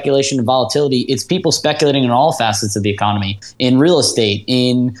mass speculation and volatility, it's people speculating in all facets of the economy, in real estate,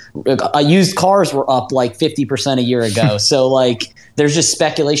 in used cars were up like 50% a year ago. So like there's just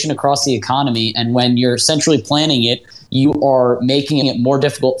speculation across the economy. And when you're centrally planning it, you are making it more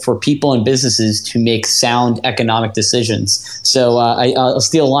difficult for people and businesses to make sound economic decisions. So I'll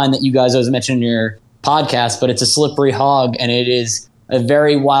steal a line that you guys always mention in your podcast, but it's a slippery hog and it is a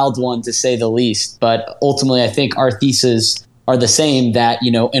very wild one to say the least. But ultimately, I think our thesis are the same, that,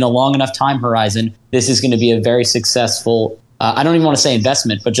 in a long enough time horizon, this is going to be a very successful, I don't even want to say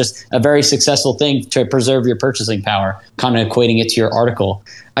investment, but just a very successful thing to preserve your purchasing power, kind of equating it to your article.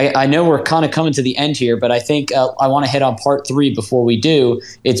 I know we're kind of coming to the end here, but I think I want to hit on part 3 before we do.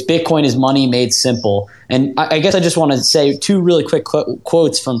 It's Bitcoin is money made simple. And I guess I just want to say 2 really quick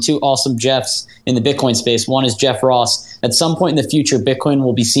quotes from 2 awesome Jeffs in the Bitcoin space. One is Jeff Ross. At some point in the future, Bitcoin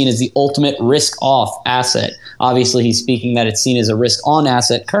will be seen as the ultimate risk-off asset. Obviously, he's speaking that it's seen as a risk-on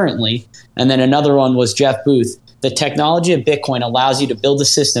asset currently. And then another one was Jeff Booth. The technology of Bitcoin allows you to build a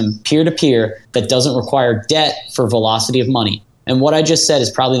system peer-to-peer that doesn't require debt for velocity of money. And what I just said is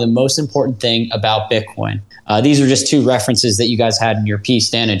probably the most important thing about Bitcoin. These are just 2 references that you guys had in your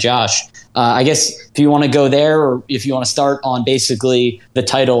piece, Dan and Josh. I guess if you want to go there, or if you want to start on basically the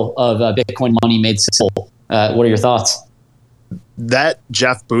title of Bitcoin Money Made Simple, what are your thoughts? That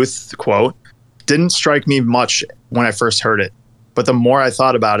Jeff Booth quote didn't strike me much when I first heard it, but the more I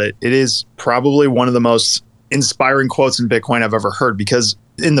thought about it, it is probably one of the most inspiring quotes in Bitcoin I've ever heard, because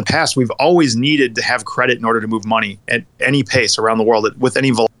in the past, we've always needed to have credit in order to move money at any pace around the world with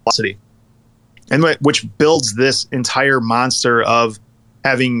any velocity, and which builds this entire monster of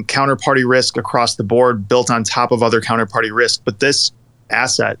having counterparty risk across the board built on top of other counterparty risk. But this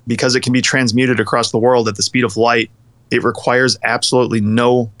asset, because it can be transmuted across the world at the speed of light, it requires absolutely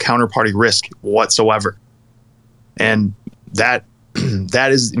no counterparty risk whatsoever. And that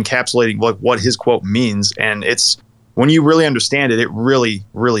is encapsulating what his quote means. And it's, when you really understand it, it really,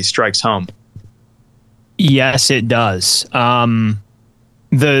 really strikes home. Yes, it does.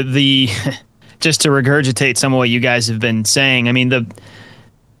 The just to regurgitate some of what you guys have been saying, I mean,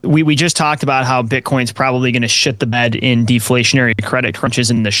 we just talked about how Bitcoin's probably going to shit the bed in deflationary credit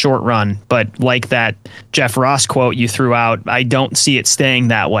crunches in the short run. But like that Jeff Ross quote you threw out, I don't see it staying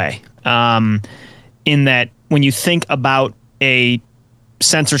that way. In that, when you think about a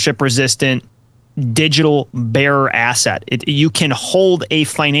censorship-resistant digital bearer asset, you can hold a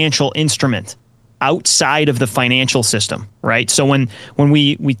financial instrument outside of the financial system, right? So when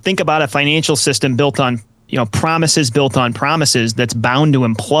we think about a financial system built on promises built on promises that's bound to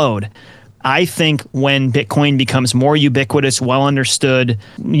implode, I think when Bitcoin becomes more ubiquitous, well understood,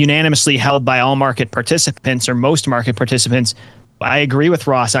 unanimously held by all market participants or most market participants, I agree with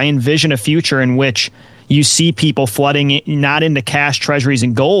Ross. I envision a future in which you see people flooding not into cash, treasuries,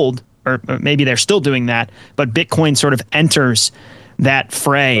 and gold, or maybe they're still doing that, but Bitcoin sort of enters that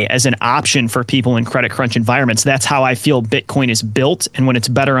fray as an option for people in credit crunch environments. That's how I feel Bitcoin is built, and when it's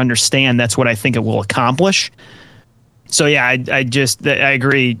better understand, that's what I think it will accomplish. So yeah, I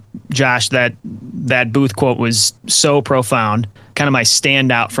agree, Josh, that Booth quote was so profound, kind of my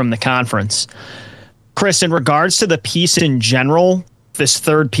standout from the conference. Chris, in regards to the piece in general, this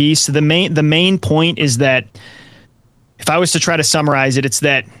third piece, the main point is that, if I was to try to summarize it, it's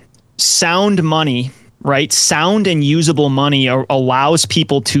that sound money, right? Sound and usable money allows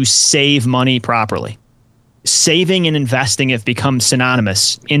people to save money properly. Saving and investing have become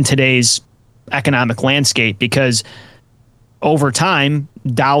synonymous in today's economic landscape, because over time,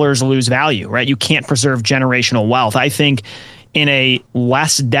 dollars lose value, right? You can't preserve generational wealth. I think in a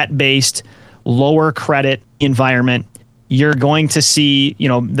less debt-based, lower credit environment, you're going to see,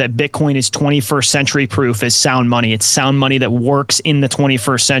 that Bitcoin is 21st century proof as sound money. It's sound money that works in the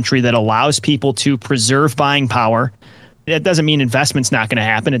 21st century, that allows people to preserve buying power. It doesn't mean investment's not going to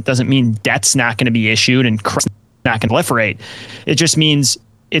happen. It doesn't mean debt's not going to be issued and not going to proliferate. It just means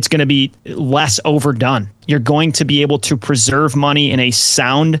it's going to be less overdone. You're going to be able to preserve money in a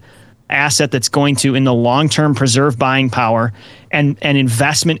sound asset that's going to, in the long term, preserve buying power, and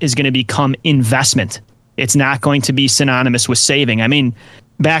investment is going to become investment. It's not going to be synonymous with saving. I mean,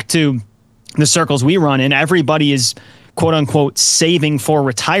 back to the circles we run in, everybody is quote unquote saving for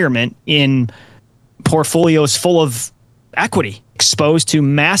retirement in portfolios full of equity, exposed to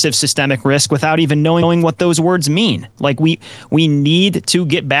massive systemic risk without even knowing what those words mean. Like we need to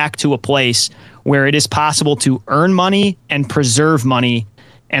get back to a place where it is possible to earn money and preserve money.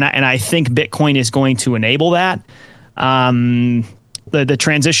 And I think Bitcoin is going to enable that. The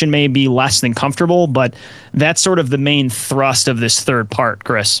transition may be less than comfortable, but that's sort of the main thrust of this third part,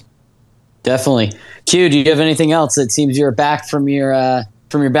 Chris. Definitely. Q, do you have anything else? It seems you're back from your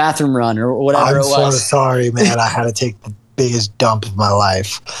bathroom run or whatever it was. I'm so sorry, man. I had to take the biggest dump of my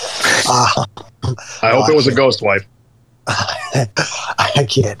life. I hope it was a ghost wipe. I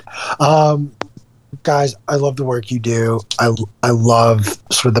can't. Guys, I love the work you do. I love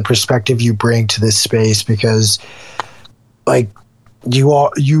sort of the perspective you bring to this space, because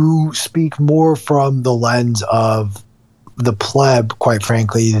you speak more from the lens of the pleb, quite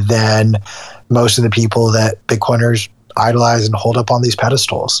frankly, than most of the people that Bitcoiners idolize and hold up on these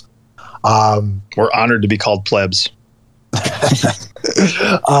pedestals. We're honored to be called plebs.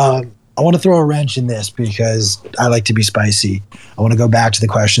 I want to throw a wrench in this because I like to be spicy. I want to go back to the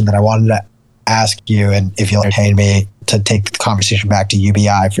question that I wanted to ask you, and if you'll entertain me to take the conversation back to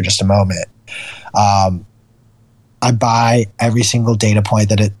UBI for just a moment. I buy every single data point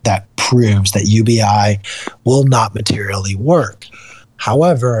that proves that UBI will not materially work.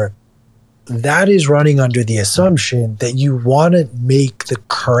 However, that is running under the assumption that you want to make the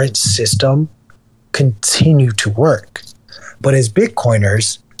current system continue to work. But as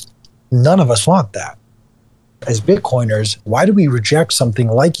Bitcoiners, none of us want that. As Bitcoiners, why do we reject something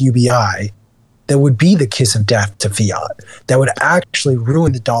like UBI that would be the kiss of death to fiat, that would actually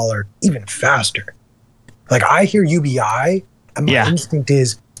ruin the dollar even faster. Like, I hear UBI, and my instinct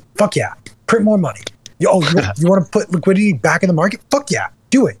is, fuck yeah, print more money. You want to put liquidity back in the market? Fuck yeah,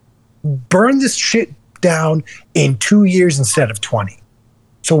 do it. Burn this shit down in 2 years instead of 20.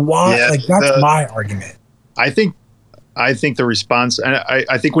 So why? That's my argument. I think the response, and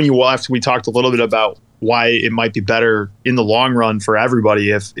I think when you left, we talked a little bit about why it might be better in the long run for everybody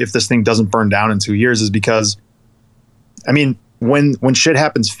if this thing doesn't burn down in 2 years, is because, I mean, when shit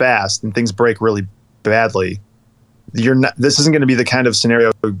happens fast and things break really badly, this isn't going to be the kind of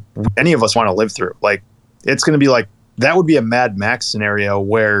scenario any of us want to live through. Like, it's going to be like, that would be a Mad Max scenario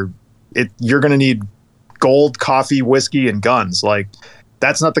where you're going to need gold, coffee, whiskey, and guns. Like,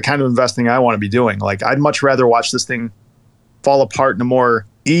 that's not the kind of investing I want to be doing. Like, I'd much rather watch this thing fall apart in a more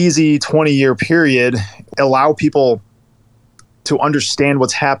easy 20-year period, allow people to understand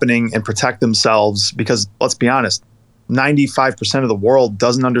what's happening and protect themselves, because let's be honest, 95% of the world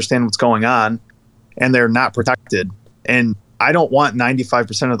doesn't understand what's going on and they're not protected. And I don't want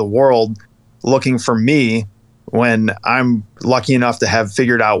 95% of the world looking for me when I'm lucky enough to have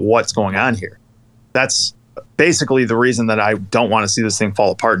figured out what's going on here. That's basically the reason that I don't want to see this thing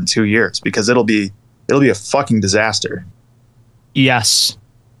fall apart in 2 years, because it'll be a fucking disaster. Yes,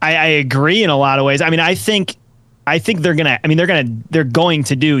 I agree in a lot of ways. I mean, I think they're going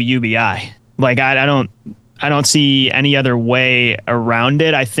to do UBI. Like, I don't see any other way around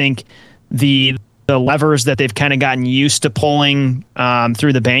it. I think the levers that they've kind of gotten used to pulling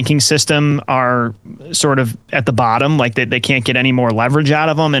through the banking system are sort of at the bottom. Like, they can't get any more leverage out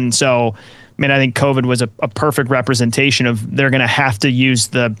of them. And so, I mean, I think COVID was a perfect representation of, they're going to have to use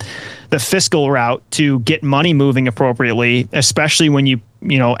the fiscal route to get money moving appropriately, especially when you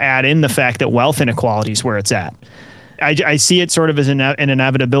add in the fact that wealth inequality is where it's at. I see it sort of as an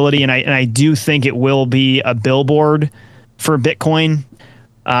inevitability, and I do think it will be a billboard for Bitcoin.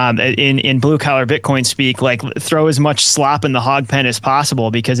 In blue collar Bitcoin speak, like, throw as much slop in the hog pen as possible,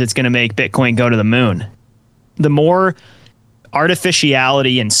 because it's going to make Bitcoin go to the moon. The more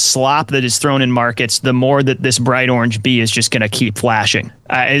artificiality and slop that is thrown in markets, the more that this bright orange bee is just going to keep flashing.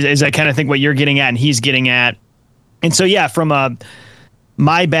 As I kind of think what you're getting at and he's getting at. And so, yeah, from a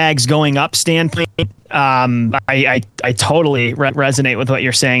my bags going up standpoint, I totally resonate with what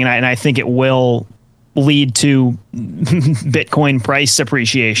you're saying, and I think it will lead to Bitcoin price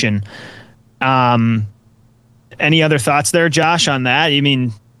appreciation. Any other thoughts there, Josh, on that? I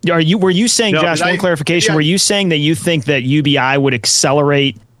mean, were you saying, no, Josh, one clarification, were you saying that you think that UBI would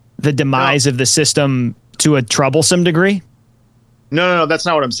accelerate the demise of the system to a troublesome degree? No, that's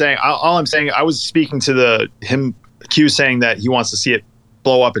not what I'm saying. All I'm saying, I was speaking to Q saying that he wants to see it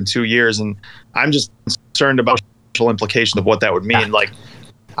blow up in 2 years, and I'm just concerned about the social implications of what that would mean. Like,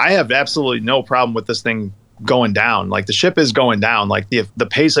 I have absolutely no problem with this thing going down. Like, the ship is going down. Like, the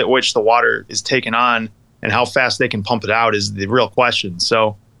pace at which the water is taken on and how fast they can pump it out is the real question.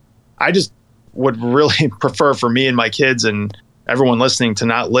 So I just would really prefer for me and my kids and everyone listening to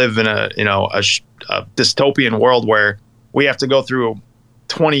not live in a dystopian world where we have to go through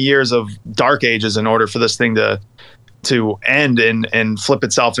 20 years of dark ages in order for this thing to end and flip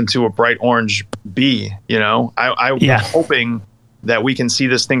itself into a bright orange bee. I'm hoping that we can see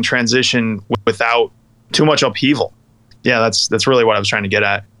this thing transition without too much upheaval. Yeah, that's really what I was trying to get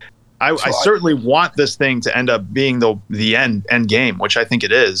at. I certainly want this thing to end up being the end game, which I think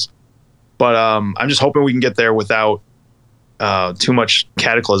it is. But I'm just hoping we can get there without too much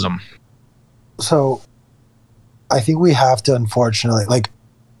cataclysm. So I think we have to, unfortunately, like,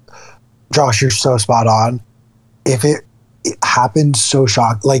 Josh, you're so spot on. If it happens so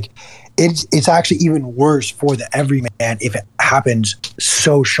like, it's actually even worse for the everyman if it happens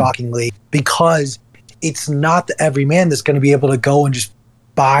so shockingly, because it's not the everyman that's going to be able to go and just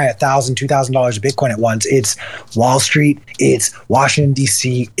buy $1,000, $2,000 of Bitcoin at once. It's Wall Street, it's Washington,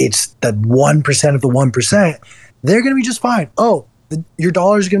 D.C., it's the 1% of the 1%. They're going to be just fine. Oh, your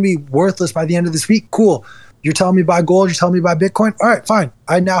dollar is going to be worthless by the end of this week. Cool. You're telling me buy gold, you're telling me buy Bitcoin. All right, fine.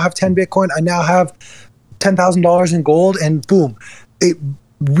 I now have 10 Bitcoin. I now have $10,000 in gold, and boom, it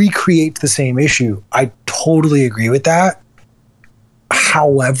recreates the same issue. I totally agree with that.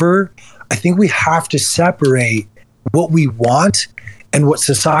 However, I think we have to separate what we want and what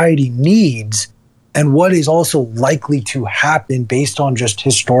society needs and what is also likely to happen based on just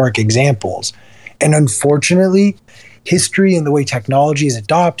historic examples. And unfortunately, history and the way technology is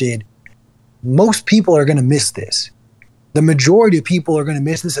adopted, most people are going to miss this. The majority of people are going to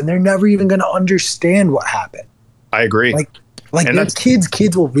miss this, and they're never even going to understand what happened. I agree. Like their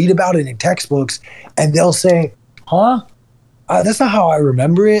kids will read about it in textbooks, and they'll say, huh? That's not how I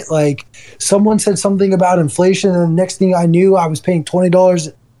remember it. Like someone said something about inflation, and the next thing I knew, I was paying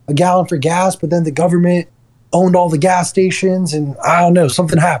 $20 a gallon for gas. But then the government owned all the gas stations, and I don't know,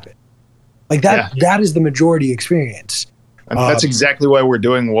 something happened. Like that. Yeah. That is the majority experience. And that's exactly why we're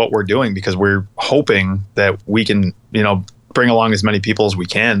doing what we're doing, because we're hoping that we can, bring along as many people as we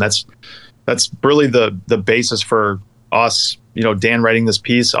can. That's really the basis for us. Dan writing this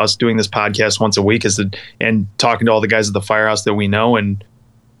piece, us doing this podcast once a week, and talking to all the guys at the firehouse that we know. And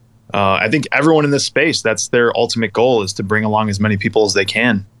I think everyone in this space, that's their ultimate goal, is to bring along as many people as they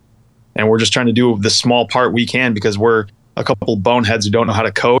can. And we're just trying to do the small part we can, because we're a couple boneheads who don't know how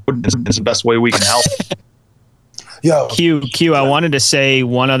to code. It's the best way we can help. Yo, Q, I wanted to say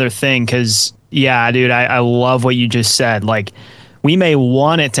one other thing, because, yeah, dude, I love what you just said. Like, we may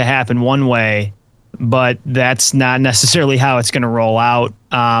want it to happen one way, but that's not necessarily how it's going to roll out.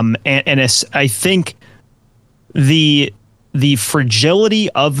 And I think the fragility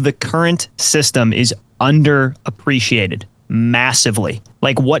of the current system is underappreciated massively.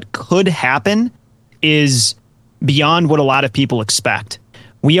 Like, what could happen is beyond what a lot of people expect.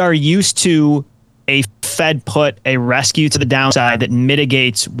 We are used to a Fed put, a rescue to the downside that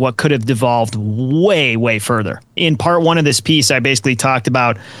mitigates what could have devolved way, way further. In part one of this piece, I basically talked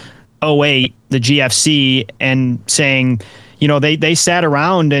about 2008, the GFC, and saying, they sat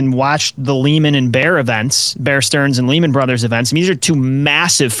around and watched the Lehman and Bear events, Bear Stearns and Lehman Brothers events. I mean, these are two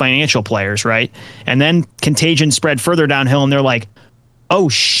massive financial players, right? And then contagion spread further downhill, and they're like, oh,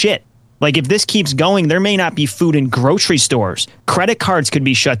 shit. Like, if this keeps going, there may not be food in grocery stores. Credit cards could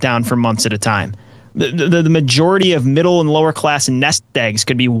be shut down for months at a time. The majority of middle and lower class nest eggs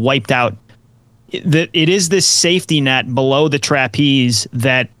could be wiped out. It is this safety net below the trapeze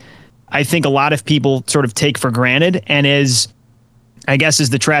that I think a lot of people sort of take for granted. And as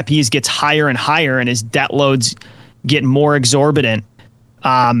the trapeze gets higher and higher and as debt loads get more exorbitant,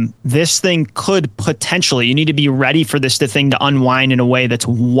 this thing could potentially, you need to be ready for this thing to unwind in a way that's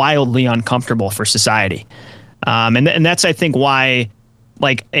wildly uncomfortable for society. And that's, I think, why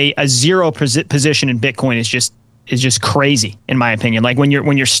like a zero position in Bitcoin is just crazy, in my opinion. Like when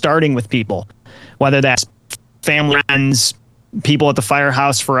you're starting with people, whether that's family, friends, people at the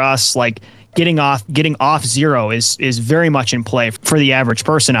firehouse, for us, like getting off zero is very much in play for the average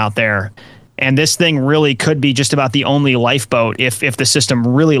person out there. And this thing really could be just about the only lifeboat if the system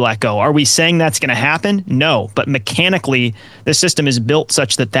really let go. Are we saying that's going to happen? No, but mechanically, the system is built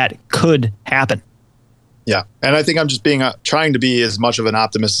such that could happen. Yeah, and I think I'm just trying to be as much of an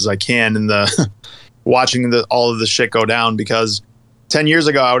optimist as I can in the watching all of this shit go down, because 10 years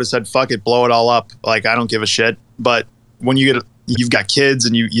ago I would have said, fuck it, blow it all up. Like, I don't give a shit. But when you've got kids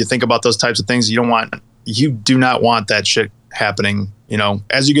and you think about those types of things, you do not want that shit happening.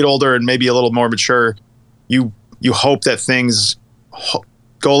 As you get older and maybe a little more mature, you hope that things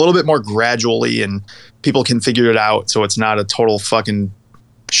go a little bit more gradually and people can figure it out, so it's not a total fucking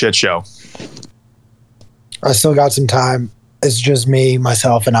shit show. I still got some time. It's just me,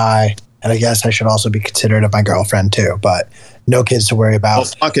 myself, and I guess I should also be considerate of my girlfriend too, but no kids to worry about.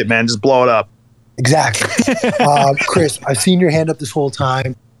 Oh, fuck it, man. Just blow it up. Exactly. Chris, I've seen your hand up this whole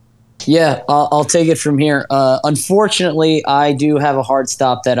time. Yeah, I'll take it from here. Unfortunately, I do have a hard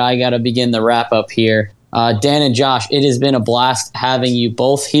stop that I got to begin the wrap up here. Dan and Josh, it has been a blast having you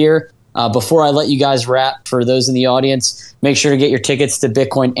both here. Before I let you guys wrap, for those in the audience, make sure to get your tickets to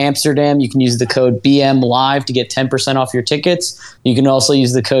Bitcoin Amsterdam. You can use the code BMLive to get 10% off your tickets. You can also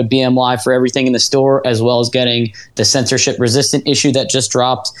use the code BMLive for everything in the store, as well as getting the censorship resistant issue that just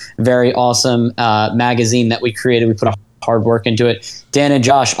dropped. Very awesome magazine that we created. We put a hard work into it. Dan and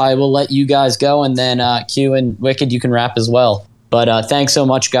Josh, I will let you guys go, and then Q and Wicked, you can wrap as well. But thanks so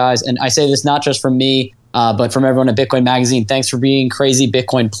much, guys. And I say this not just from me, but from everyone at Bitcoin Magazine. Thanks for being crazy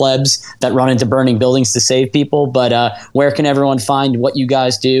Bitcoin plebs that run into burning buildings to save people. But where can everyone find what you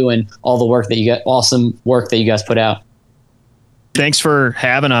guys do and all the work that you get, awesome work that you guys put out? Thanks for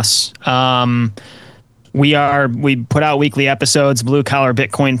having us. We put out weekly episodes, Blue Collar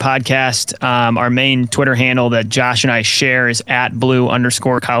Bitcoin Podcast. Our main Twitter handle that Josh and I share is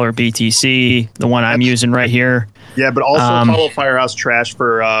 @blue_collar BTC, the one I'm using right here. Yeah, but also follow Firehouse Trash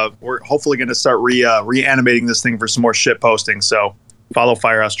for we're hopefully going to start reanimating this thing for some more shit posting. So follow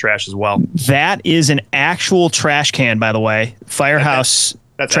Firehouse Trash as well. That is an actual trash can, by the way. Firehouse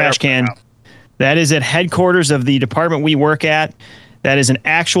that's trash can. That is at headquarters of the department we work at. That is an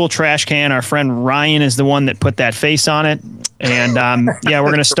actual trash can. Our friend Ryan is the one that put that face on it. And yeah,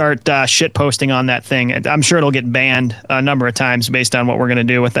 we're going to start shit posting on that thing. I'm sure it'll get banned a number of times based on what we're going to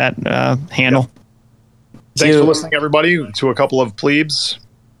do with that handle. Yep. Thanks for listening, everybody, to a couple of plebes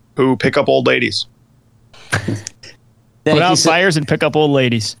who pick up old ladies. Thank Put you out fires and pick up old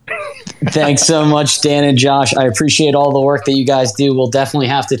ladies. Thanks so much, Dan and Josh. I appreciate all the work that you guys do. We'll definitely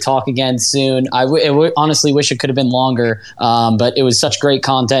have to talk again soon. I honestly wish it could have been longer, but it was such great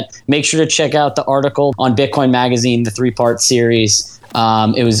content. Make sure to check out the article on Bitcoin Magazine, the 3-part series.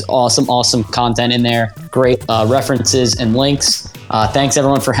 It was awesome content in there. Great references and links. Thanks,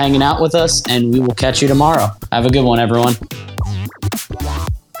 everyone, for hanging out with us, and we will catch you tomorrow. Have a good one, everyone.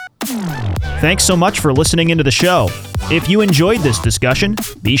 Thanks so much for listening into the show. If you enjoyed this discussion,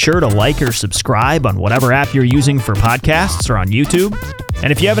 be sure to like or subscribe on whatever app you're using for podcasts or on YouTube.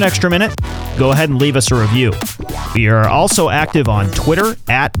 And if you have an extra minute, go ahead and leave us a review. We are also active on Twitter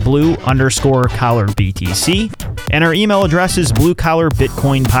at blue_collarbtc, and our email address is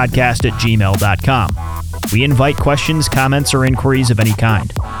bluecollarbitcoinpodcast@gmail.com. We invite questions, comments, or inquiries of any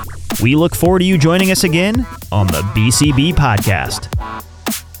kind. We look forward to you joining us again on the BCB Podcast.